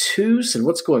and obtuse and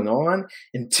what's going on,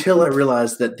 until I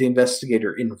realized that the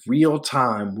investigator in real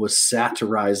time was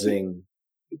satirizing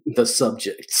the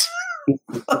subject.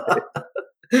 I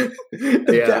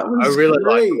really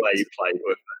like the way he played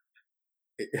with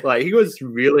it. Like, he was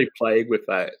really playing with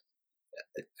that.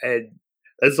 And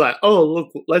it's like, oh, look,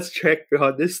 let's check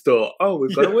behind this door. Oh,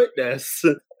 we've got a witness.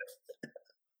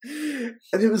 And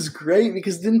it was great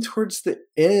because then towards the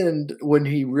end, when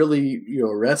he really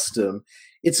arrests him,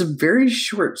 it's a very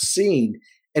short scene.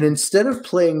 And instead of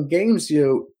playing games,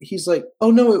 he's like,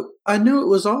 oh no, I knew it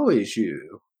was always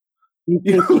you.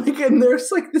 And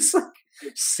there's this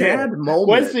sad moment.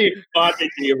 When's the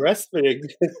arresting?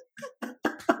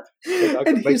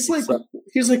 And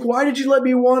he's like, why did you let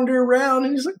me wander around?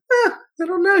 And he's like, I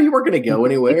don't know. You weren't going to go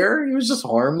anywhere. He was just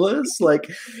harmless.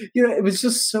 It was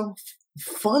just so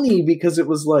funny because it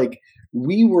was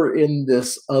we were in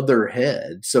this other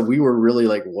head. So we were really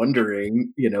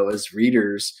wondering, as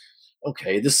readers,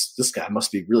 okay, this guy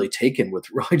must be really taken with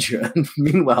Raja. And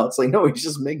meanwhile, it's no, he's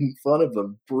just making fun of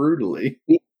him brutally.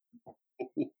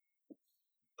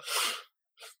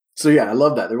 So yeah, I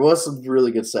love that. There was some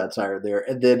really good satire there.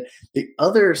 And then the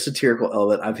other satirical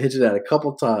element, I've hinted at a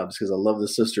couple times because I love the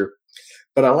sister,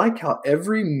 but I like how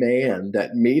every man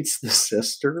that meets the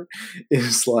sister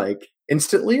is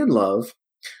instantly in love,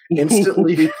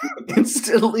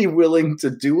 instantly willing to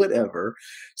do whatever.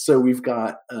 So we've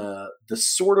got the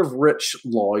sort of rich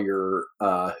lawyer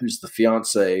who's the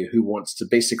fiance, who wants to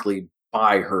basically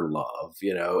buy her love,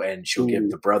 and she'll give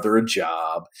the brother a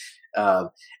job.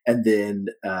 And then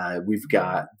we've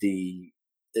got the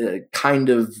kind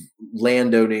of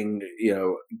landowning,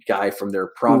 guy from their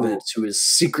province who has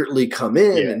secretly come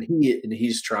in, and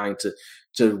he's trying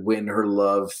to win her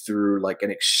love through like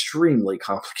an extremely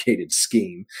complicated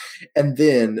scheme. And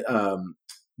then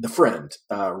the friend,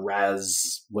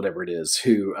 Raz, whatever it is,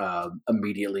 who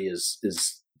immediately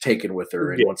is taken with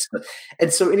her and wants to.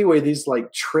 And so anyway, these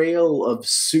like trail of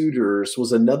suitors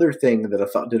was another thing that I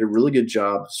thought did a really good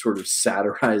job sort of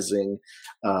satirizing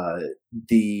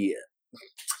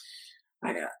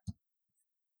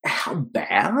how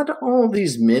bad all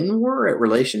these men were at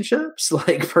relationships,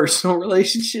 like personal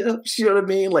relationships, you know what I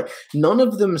mean? Like none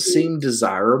of them seem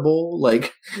desirable,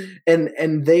 like,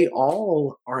 and they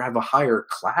all have a higher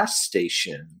class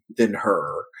station than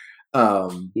her.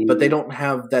 But they don't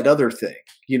have that other thing,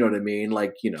 you know what I mean?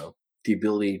 Like, the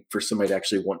ability for somebody to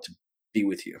actually want to be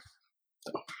with you.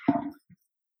 So.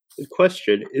 The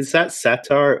question, is that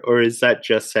satire or is that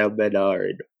just how men are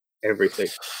in everything?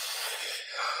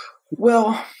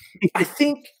 Well, I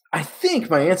think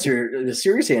my answer, the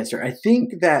serious answer, I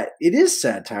think that it is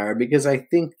satire because I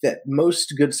think that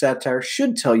most good satire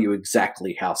should tell you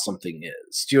exactly how something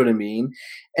is. Do you know what I mean?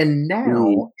 And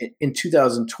now in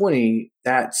 2020,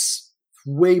 that's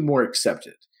way more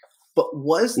accepted. But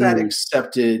was that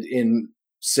accepted in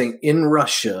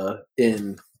Russia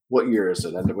in what year is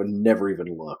it? I would never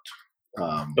even looked.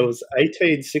 It was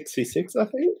 1866, I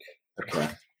think. Okay.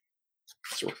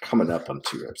 So we're coming up on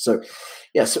 2 years. So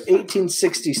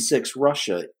 1866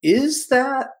 Russia. Is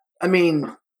that, I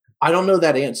mean, I don't know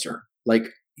that answer. Like,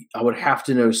 I would have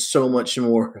to know so much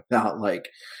more about, like,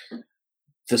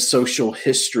 the social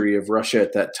history of Russia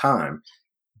at that time.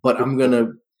 But I'm going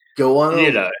to go on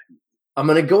I'm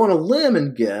going to go on a limb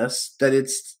and guess that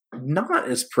it's not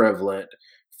as prevalent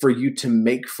for you to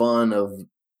make fun of,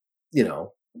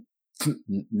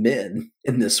 men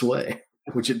in this way,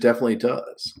 which it definitely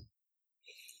does.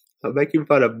 Making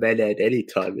fun of men at any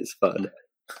time is fun.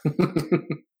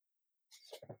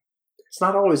 It's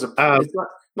not always it's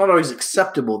not always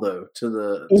acceptable though to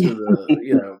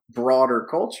the broader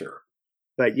culture.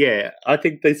 But yeah, I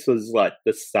think this was like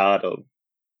the start of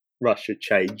Russia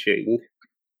changing.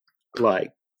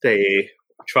 Like they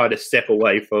try to step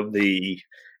away from the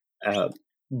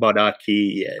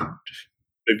monarchy and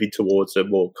moving towards a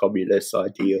more communist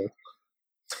ideal.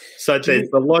 So there's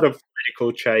a lot of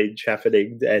political change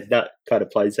happening, and that kind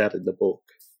of plays out in the book.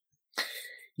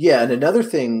 Yeah, and another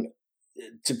thing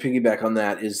to piggyback on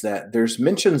that is that there's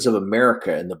mentions of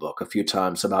America in the book a few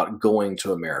times about going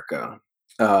to America.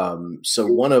 So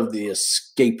one of the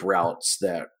escape routes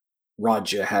that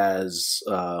Raja has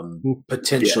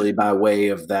potentially by way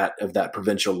of that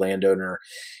provincial landowner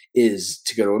is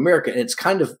to go to America, and it's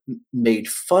kind of made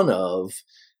fun of.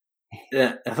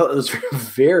 I thought it was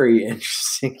very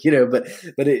interesting, but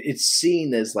it's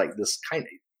seen as like this kind of.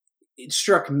 It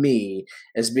struck me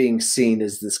as being seen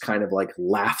as this kind of like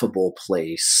laughable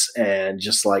place, and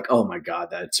just like, oh my God,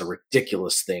 that's a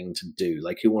ridiculous thing to do.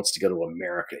 Like, who wants to go to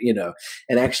America,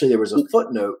 And actually, there was a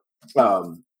footnote. I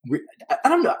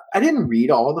don't know. I didn't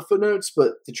read all the footnotes,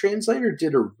 but the translator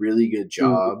did a really good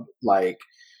job. Like,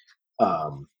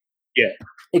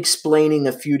 explaining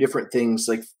a few different things.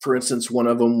 Like, for instance, one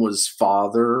of them was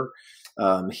father.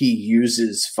 He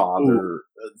uses father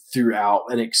throughout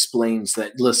and explains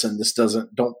that, listen,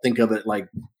 don't think of it like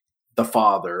the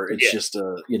father. It's just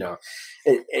and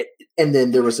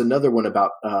then there was another one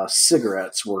about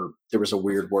cigarettes where there was a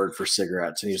weird word for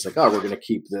cigarettes. And he was like, oh, we're going to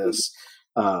keep this.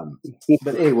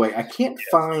 But anyway, I can't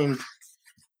find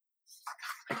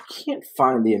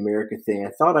the America thing.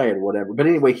 I thought I had whatever. But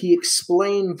anyway, he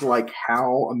explained like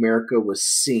how America was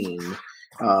seen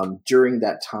during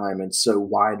that time, and so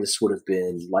why this would have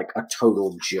been like a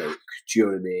total joke. Do you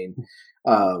know what I mean?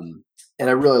 And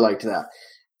I really liked that.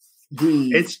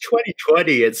 It's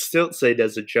 2020. It's still seen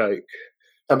as a joke.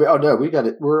 I mean, oh no, we got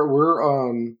it.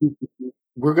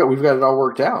 We've got it all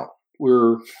worked out.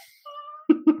 We're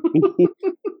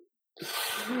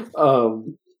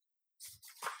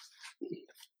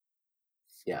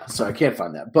yeah, so I can't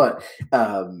find that. But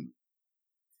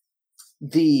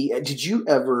did you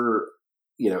ever,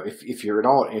 if you're at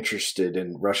all interested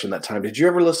in Russia in that time, did you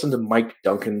ever listen to Mike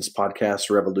Duncan's podcast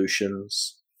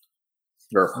Revolutions?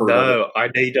 Or heard of it? I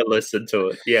need to listen to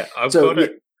it. Yeah, I've got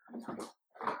it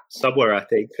somewhere, I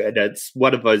think, and it's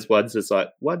one of those ones that's like,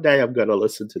 one day I'm going to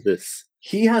listen to this.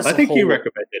 He has. I think you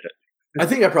recommended it. I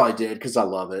think I probably did because I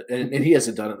love it, and he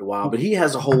hasn't done it in a while. But he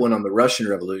has a whole one on the Russian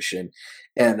Revolution,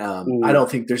 and I don't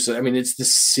think there's. I mean, it's the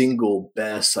single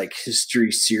best like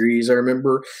history series I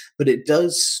remember, but it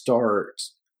does start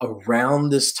around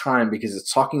this time because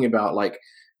it's talking about like,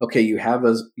 okay, you have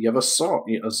a czar,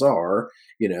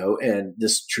 and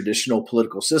this traditional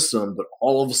political system, but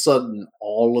all of a sudden,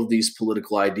 all of these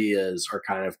political ideas are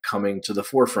kind of coming to the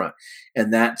forefront,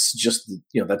 and that's just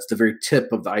that's the very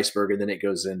tip of the iceberg, and then it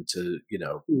goes into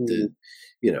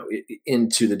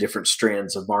into the different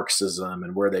strands of Marxism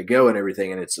and where they go and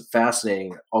everything, and it's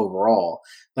fascinating overall.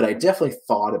 But I definitely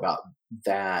thought about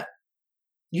that.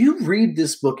 You read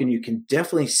this book, and you can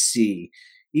definitely see,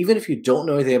 even if you don't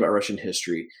know anything about Russian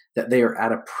history, that they are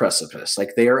at a precipice.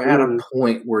 Like they are at a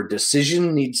point where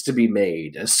decision needs to be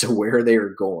made as to where they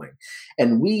are going.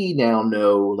 And we now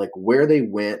know like where they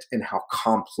went and how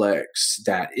complex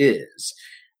that is.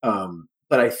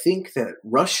 But I think that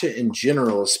Russia in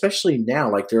general, especially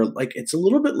now, like they're like, it's a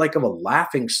little bit like of a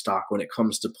laughing stock when it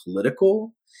comes to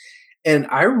political. And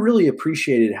I really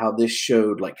appreciated how this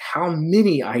showed like how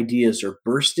many ideas are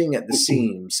bursting at the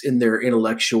seams in their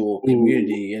intellectual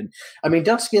community. And I mean,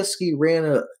 Dostoevsky ran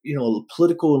a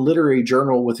political and literary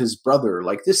journal with his brother.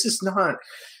 Like this is not,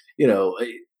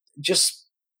 just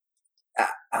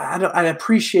I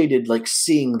appreciated like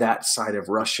seeing that side of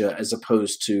Russia as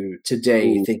opposed to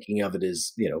today thinking of it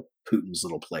as Putin's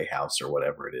little playhouse or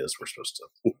whatever it is we're supposed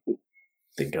to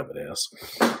think of it as.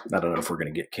 I don't know if we're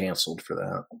going to get canceled for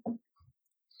that.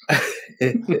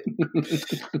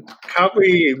 Can't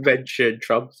we mention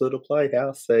Trump's little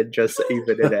playhouse and just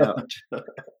even it out?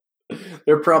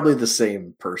 They're probably the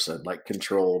same person, like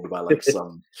controlled by like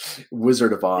some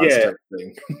Wizard of Oz type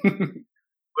thing.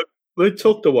 We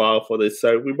talked a while for this,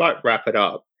 so we might wrap it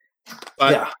up.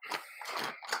 But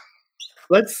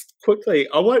let's quickly.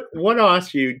 I want to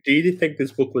ask you: do you think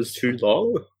this book was too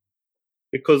long?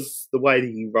 Because the way that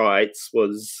he writes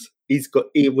was.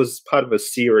 It was part of a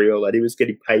serial and he was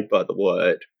getting paid by the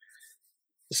word.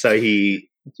 So do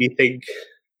you think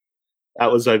that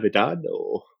was overdone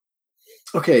or?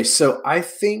 Okay, so I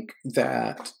think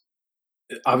that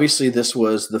obviously this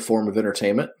was the form of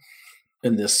entertainment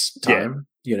in this time,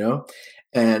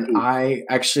 and I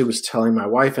actually was telling my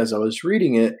wife as I was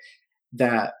reading it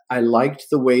that I liked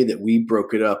the way that we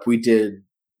broke it up. We did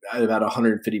about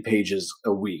 150 pages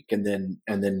a week and then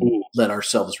let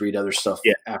ourselves read other stuff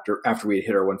after we had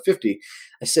hit our 150.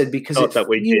 I said, because not that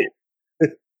we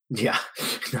did. Yeah,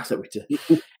 not that we did.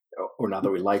 Or not that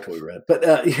we liked what we read,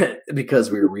 but because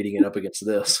we were reading it up against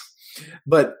this.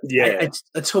 But I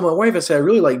told my wife, I said, I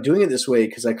really like doing it this way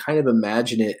because I kind of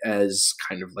imagine it as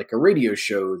kind of like a radio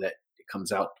show that it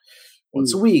comes out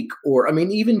once a week, or I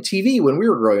mean, even TV when we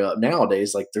were growing up.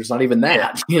 Nowadays, like there's not even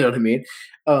that. You know what I mean?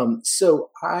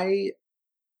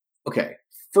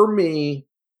 For me,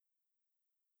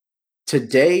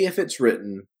 today, if it's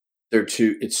written,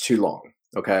 it's too long.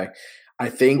 Okay. I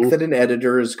think that an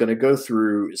editor is going to go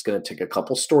through, is going to take a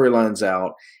couple storylines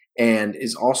out, and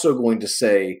is also going to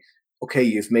say, okay,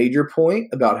 you've made your point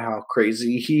about how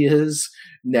crazy he is.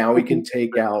 Now we can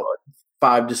take out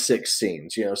 5 to 6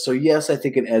 scenes, So yes, I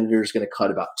think an editor is going to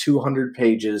cut about 200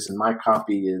 pages, and my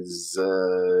copy is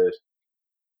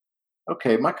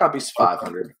my copy's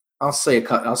 500. I'll say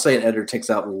an editor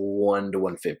takes out 1 to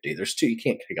 150. There's two. You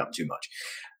can't take out too much,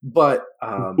 but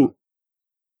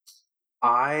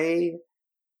I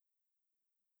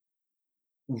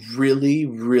really,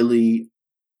 really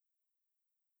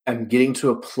am getting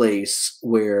to a place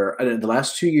where in the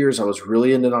last 2 years I was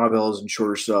really into novellas and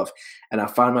shorter stuff, and I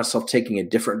find myself taking a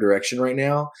different direction right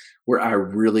now where I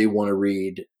really want to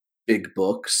read big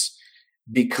books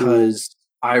because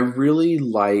I really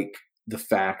like the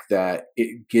fact that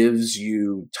it gives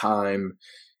you time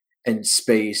and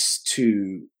space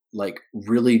to like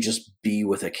really just be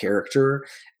with a character.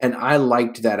 And I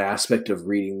liked that aspect of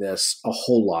reading this a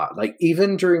whole lot. Like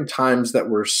even during times that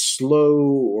were slow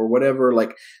or whatever,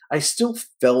 like I still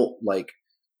felt like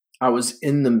I was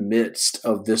in the midst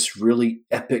of this really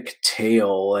epic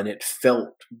tale and it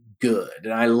felt good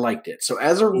and I liked it. So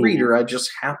as a reader, I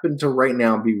just happen to right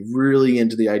now be really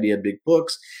into the idea of big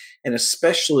books and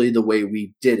especially the way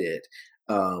we did it.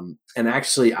 And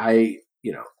actually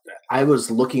I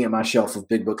was looking at my shelf of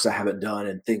big books I haven't done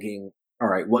and thinking, all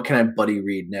right, what can I buddy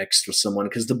read next with someone?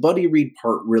 Because the buddy read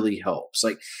part really helps.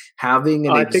 Like having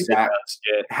an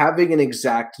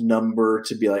exact number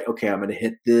to be like, okay, I'm going to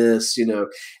hit this,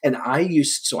 And I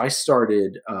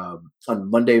started on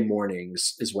Monday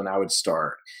mornings is when I would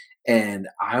start. And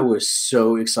I was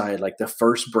so excited. Like the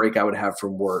first break I would have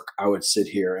from work, I would sit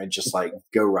here and just like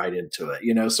go right into it,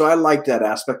 you know? So I like that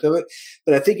aspect of it.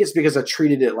 But I think it's because I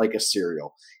treated it like a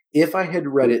serial. If I had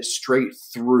read it straight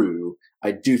through,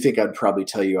 I do think I'd probably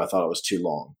tell you I thought it was too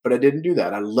long. But I didn't do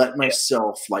that. I let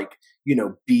myself like, you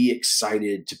know, be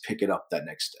excited to pick it up that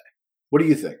next day. What do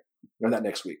you think? Or that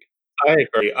next week? I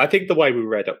agree. I think the way we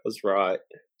read it was right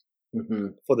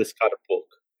for this kind of book.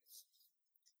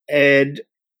 And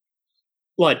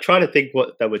like, trying to think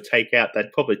what they would take out,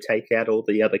 they'd probably take out all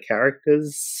the other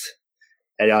characters.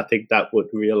 And I think that would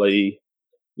really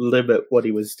limit what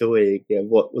he was doing and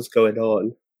what was going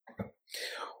on.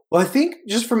 Well, I think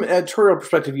just from an editorial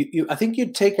perspective, I think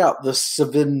you'd take out the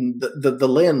the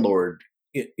landlord,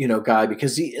 you know, guy,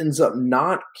 because he ends up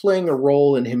not playing a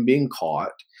role in him being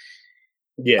caught.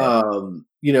 Yeah.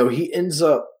 You know, he ends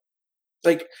up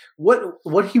like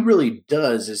what he really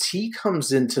does is he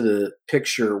comes into the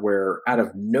picture where out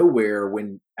of nowhere,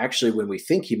 when we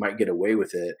think he might get away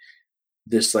with it,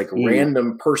 this like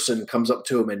random person comes up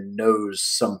to him and knows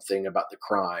something about the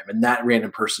crime, and that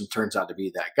random person turns out to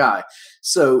be that guy.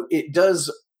 So it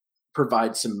does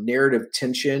provide some narrative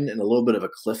tension and a little bit of a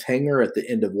cliffhanger at the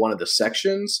end of one of the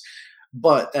sections,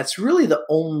 but that's really the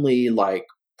only like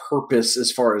purpose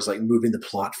as far as like moving the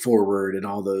plot forward and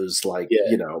all those like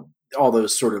you know, all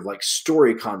those sort of like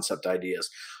story concept ideas.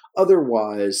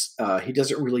 Otherwise, he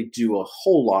doesn't really do a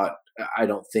whole lot, I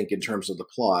don't think, in terms of the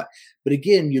plot. But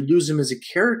again, you lose him as a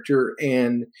character,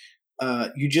 and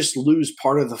you just lose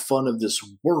part of the fun of this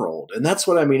world. And that's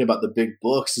what I mean about the big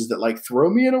books, is that like, throw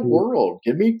me in a world,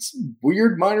 give me some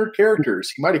weird minor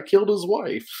characters. He might have killed his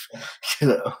wife, you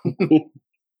know.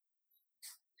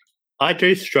 I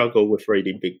do struggle with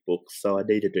reading big books, so I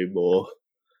need to do more.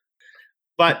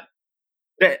 But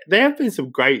there have been some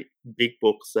great big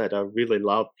books that I really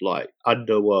loved, like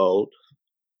Underworld,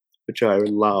 which I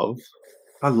love.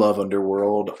 I love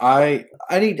Underworld. I've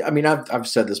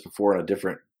said this before in a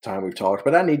different time we've talked,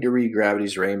 but I need to read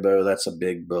Gravity's Rainbow. That's a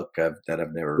big book that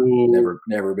I've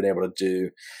never been able to do.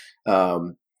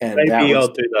 And maybe I'll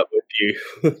do that with you.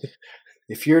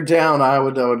 If you're down, I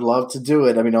would love to do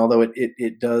it. I mean, although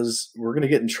it does, we're going to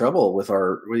get in trouble with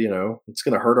our, you know, it's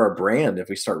going to hurt our brand if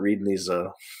we start reading these.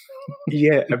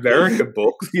 American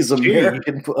books. These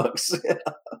American books.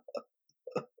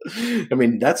 I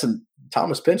mean,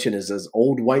 Thomas Pynchon is as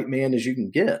old white man as you can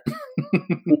get.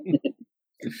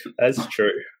 That's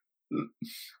true.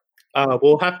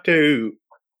 We'll have to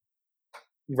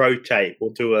rotate.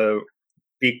 We'll do a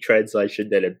big translation,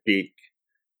 then a big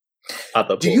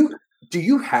other book. Do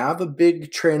you have a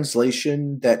big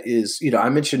translation that is, you know, I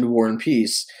mentioned War and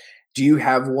Peace. Do you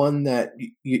have one that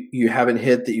you haven't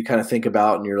hit that you kind of think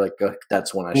about and you're like,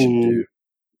 that's one I should do?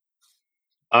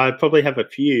 I probably have a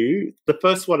few. The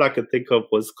first one I could think of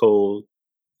was called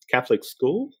Catholic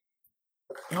School.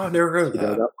 Oh, I've never heard of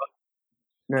that.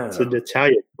 No. It's an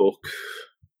Italian book.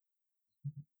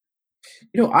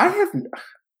 You know, I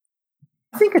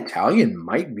think Italian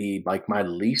might be like my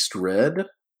least read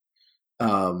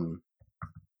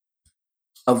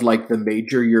of like the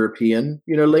major European,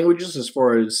 you know, languages, as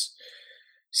far as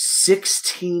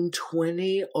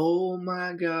 1620. Oh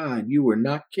my God, you were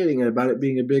not kidding about it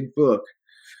being a big book.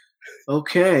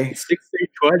 Okay.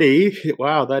 1620.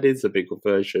 Wow, that is a big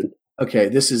version.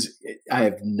 Okay, I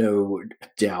have no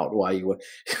doubt why you would.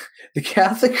 The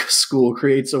Catholic school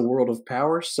creates a world of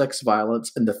power, sex,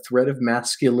 violence, and the threat of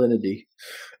masculinity,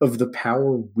 of the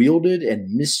power wielded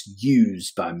and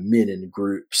misused by men in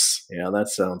groups. Yeah, that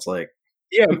sounds like.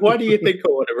 Yeah, why do you think I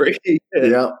want to read it?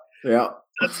 Yeah.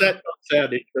 Does that not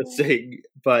sound interesting?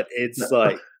 But it's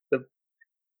like,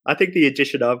 I think the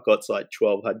edition I've got's like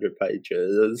 1,200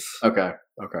 pages. Okay.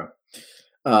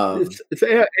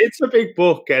 It's a big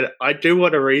book, and I do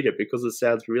want to read it because it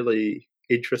sounds really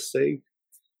interesting.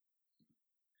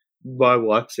 My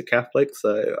wife's a Catholic,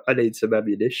 so I need some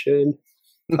ammunition.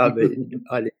 I mean,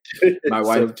 my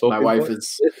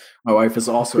wife is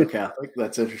also a Catholic.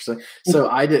 That's interesting. So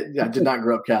I did not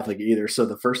grow up Catholic either. So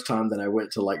the first time that I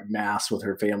went to like mass with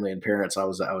her family and parents, I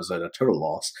was at a total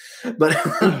loss. But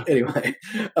anyway,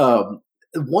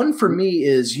 one for me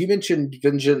is, you mentioned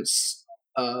Vengeance.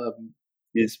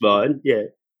 Is mine, yeah.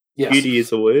 Yes. Beauty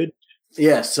is a Wound.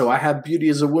 Yes, so I have Beauty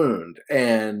is a Wound,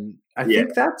 and I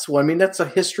think that's one. I mean, that's a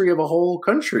history of a whole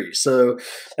country, so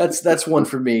that's one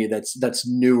for me. That's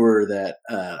newer that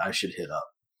I should hit up.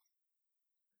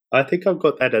 I think I've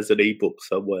got that as an ebook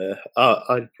somewhere.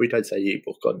 We don't say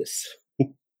ebook on this.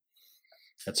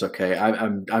 That's okay.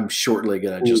 I'm shortly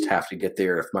gonna just have to get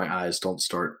there if my eyes don't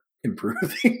start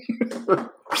improving.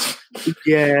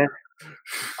 Yeah.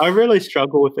 I really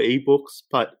struggle with the ebooks,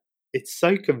 but it's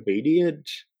so convenient.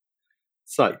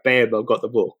 It's like, bam, I've got the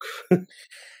book.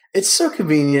 It's so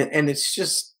convenient, and it's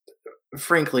just,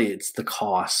 frankly, it's the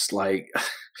cost. Like,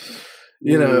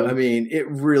 you know, I mean, it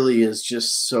really is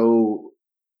just so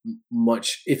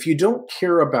much. If you don't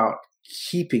care about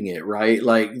keeping it, right,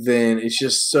 like, then it's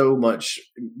just so much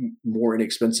more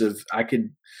inexpensive. I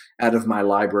could, out of my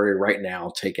library right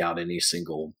now, take out any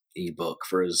single ebook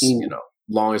for as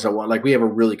long as I want. Like, we have a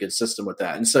really good system with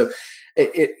that, and so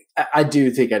I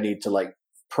do think I need to like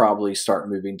probably start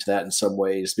moving to that in some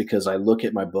ways, because I look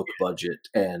at my book budget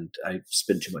and I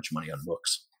spend too much money on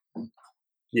books.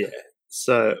 Yeah,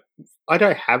 so I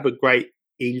don't have a great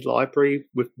e-library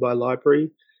with my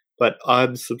library, but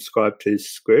I'm subscribed to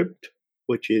Scribd,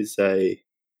 which is a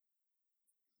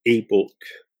ebook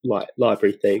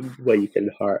library thing where you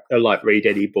can read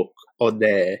any book on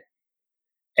there.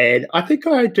 And I think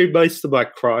I do most of my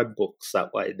crime books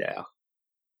that way now,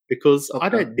 because I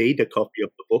don't need a copy of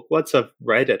the book. Once I've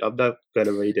read it, I'm not going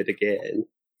to read it again.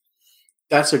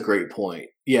 That's a great point.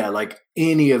 Yeah, like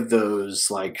any of those,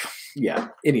 John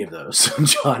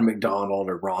McDonald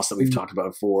or Ross that we've talked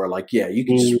about before, like, yeah, you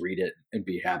can just read it and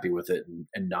be happy with it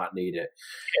and not need it.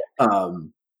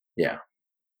 Yeah.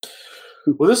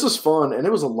 Well, this was fun, and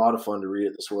it was a lot of fun to read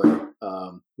it this way.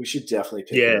 We should definitely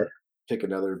pick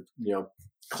another,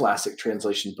 classic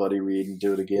translation buddy read and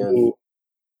do it again. Ooh.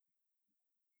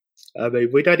 I mean,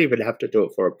 we don't even have to do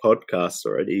it for a podcast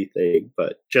or anything,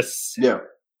 but just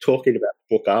talking about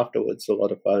the book afterwards is a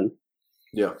lot of fun.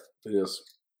 Yeah, it is.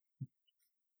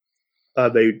 I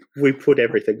mean, we put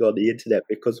everything on the internet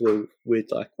because we're weird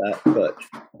like that, but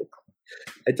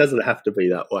it doesn't have to be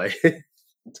that way.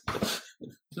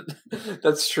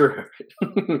 That's true.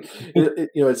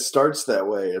 It starts that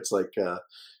way. It's like,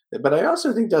 but I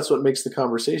also think that's what makes the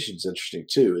conversations interesting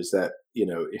too, is that,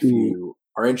 if you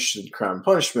are interested in Crime and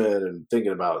Punishment and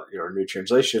thinking about your new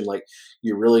translation, like,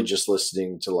 you're really just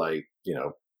listening to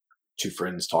two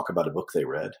friends talk about a book they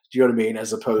read. Do you know what I mean?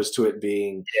 As opposed to it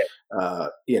being,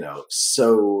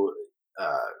 so,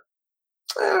 I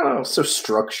don't know, so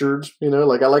structured,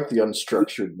 like, I like the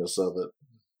unstructuredness of it.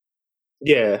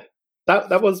 Yeah.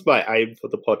 That was my aim for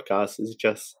the podcast, is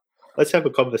just, let's have a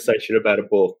conversation about a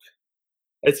book.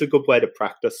 It's a good way to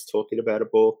practice talking about a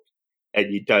book,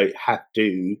 and you don't have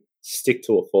to stick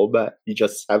to a format. You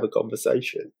just have a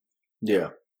conversation. Yeah.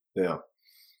 I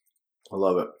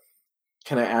love it.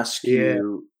 Can I ask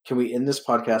you, can we end this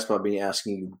podcast by me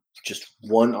asking you just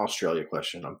one Australia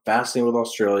question? I'm fascinated with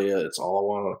Australia. It's all I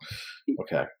want to.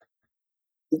 Okay.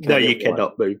 No, you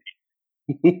cannot move.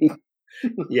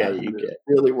 Yeah, you can.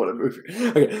 Really want to move.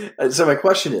 Okay. So my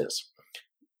question is,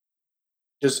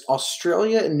 does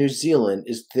Australia and New Zealand,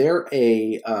 is there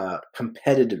a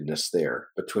competitiveness there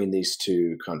between these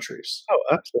two countries? Oh,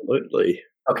 absolutely.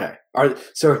 Okay. Are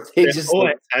they just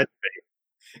always had been.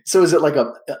 So is it like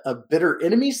a bitter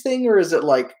enemies thing, or is it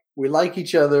like we like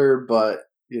each other, but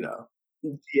Yeah.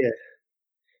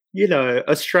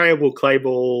 Australia will claim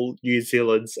all New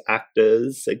Zealand's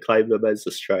actors and claim them as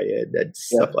Australian and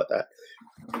stuff like that.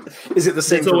 Is it the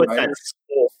same for writers?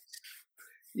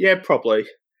 Yeah, probably.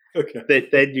 Okay.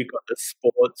 Then you've got the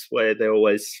sports where they're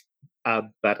always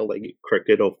battling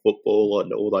cricket or football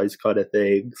and all those kind of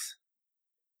things.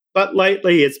 But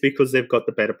lately it's because they've got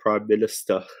the better Prime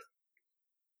Minister.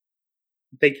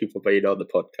 Thank you for being on the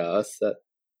podcast. That'd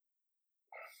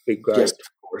be great. Yes,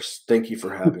 of course. Thank you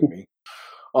for having me.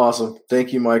 Awesome.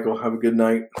 Thank you, Michael. Have a good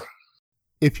night.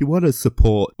 If you want to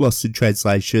support Lost in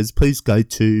Translations, please go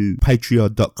to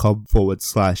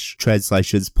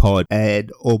patreon.com/translationspod,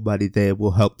 and all money there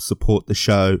will help support the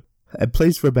show. And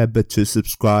please remember to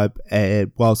subscribe,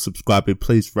 and while subscribing,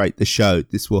 please rate the show.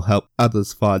 This will help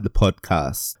others find the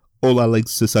podcast. All our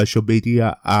links to social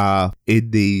media are in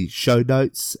the show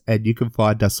notes, and you can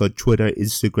find us on Twitter,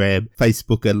 Instagram,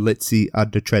 Facebook, and Litzy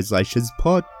under Translations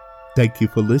Pod. Thank you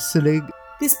for listening.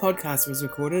 This podcast was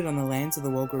recorded on the lands of the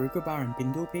Walgarukabar and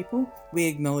Bindal people. We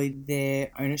acknowledge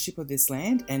their ownership of this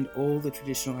land and all the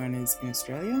traditional owners in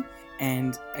Australia,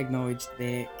 and acknowledge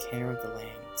their care of the land.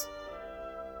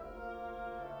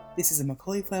 This is a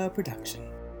Macaulay Flower production.